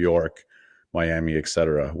 New York, Miami,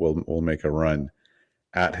 etc. will make a run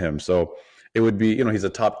at him. So it would be, he's a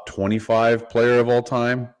top 25 player of all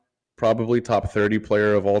time, probably top 30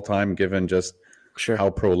 player of all time, given just how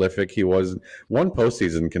prolific he was. One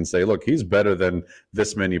postseason can say, look, he's better than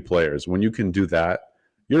this many players. When you can do that,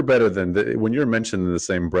 you're better than when you're mentioned in the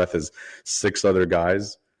same breath as 6 other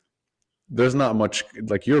guys. There's not much,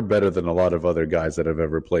 like, you're better than a lot of other guys that have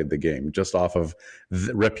ever played the game, just off of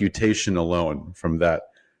the reputation alone from that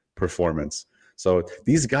performance. So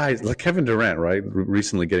these guys, like Kevin Durant, right,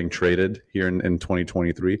 recently getting traded here in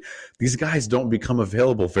 2023, these guys don't become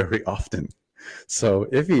available very often. So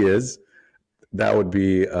if he is, that would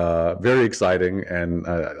be very exciting. And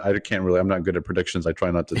I'm not good at predictions. I try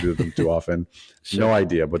not to do them too often. Sure. No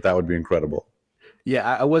idea, but that would be incredible.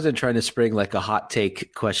 Yeah, I wasn't trying to spring like a hot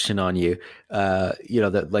take question on you.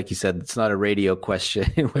 That, like you said, it's not a radio question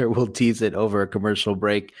where we'll tease it over a commercial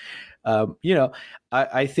break.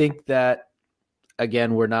 I think that,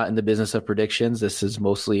 again, we're not in the business of predictions. This is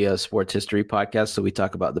mostly a sports history podcast, so we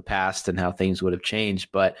talk about the past and how things would have changed.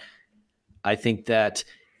 But I think that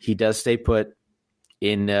he does stay put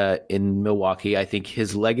in Milwaukee. I think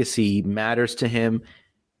his legacy matters to him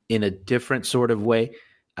in a different sort of way.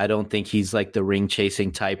 I don't think he's like the ring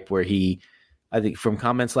chasing type where I think from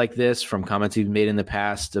comments like this, from comments he's made in the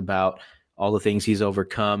past about all the things he's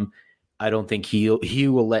overcome, I don't think he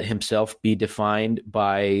will let himself be defined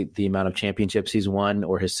by the amount of championships he's won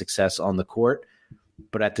or his success on the court.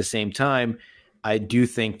 But at the same time, I do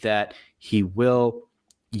think that he will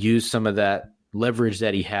use some of that leverage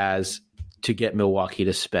that he has to get Milwaukee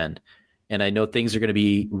to spend. And I know things are going to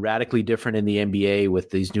be radically different in the NBA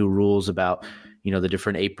with these new rules about, the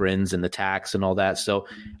different aprons and the tax and all that. So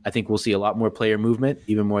I think we'll see a lot more player movement,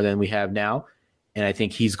 even more than we have now. And I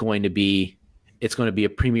think it's going to be a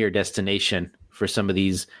premier destination for some of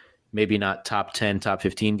these, maybe not top 10, top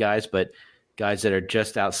 15 guys, but guys that are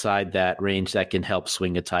just outside that range that can help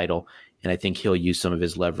swing a title. And I think he'll use some of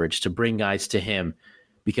his leverage to bring guys to him,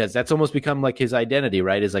 because that's almost become like his identity,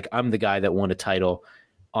 right? Is like, I'm the guy that won a title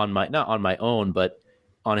not on my own, but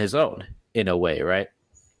on his own in a way, right?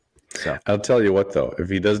 So I'll tell you what, though, if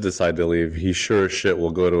he does decide to leave, he sure as shit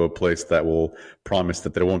will go to a place that will promise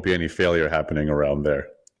that there won't be any failure happening around there.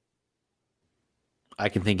 I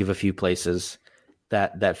can think of a few places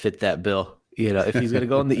that fit that bill. If he's going to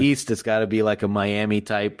go in the East, it's got to be like a Miami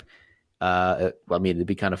type. It'd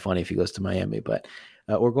be kind of funny if he goes to Miami, but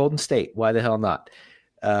or Golden State. Why the hell not?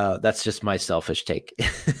 That's just my selfish take.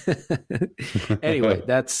 Anyway,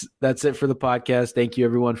 that's it for the podcast. Thank you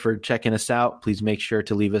everyone for checking us out. Please make sure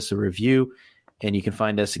to leave us a review, and you can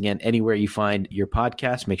find us again anywhere you find your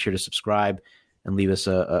podcast. Make sure to subscribe and leave us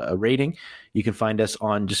a rating. You can find us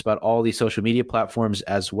on just about all these social media platforms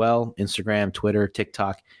as well: Instagram, Twitter,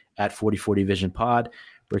 TikTok at 4040 Vision Pod.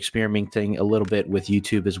 We're experimenting a little bit with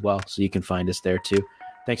YouTube as well, so you can find us there too.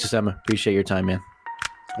 Thanks, Osama. Appreciate your time, man.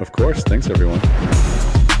 Of course. Thanks, everyone.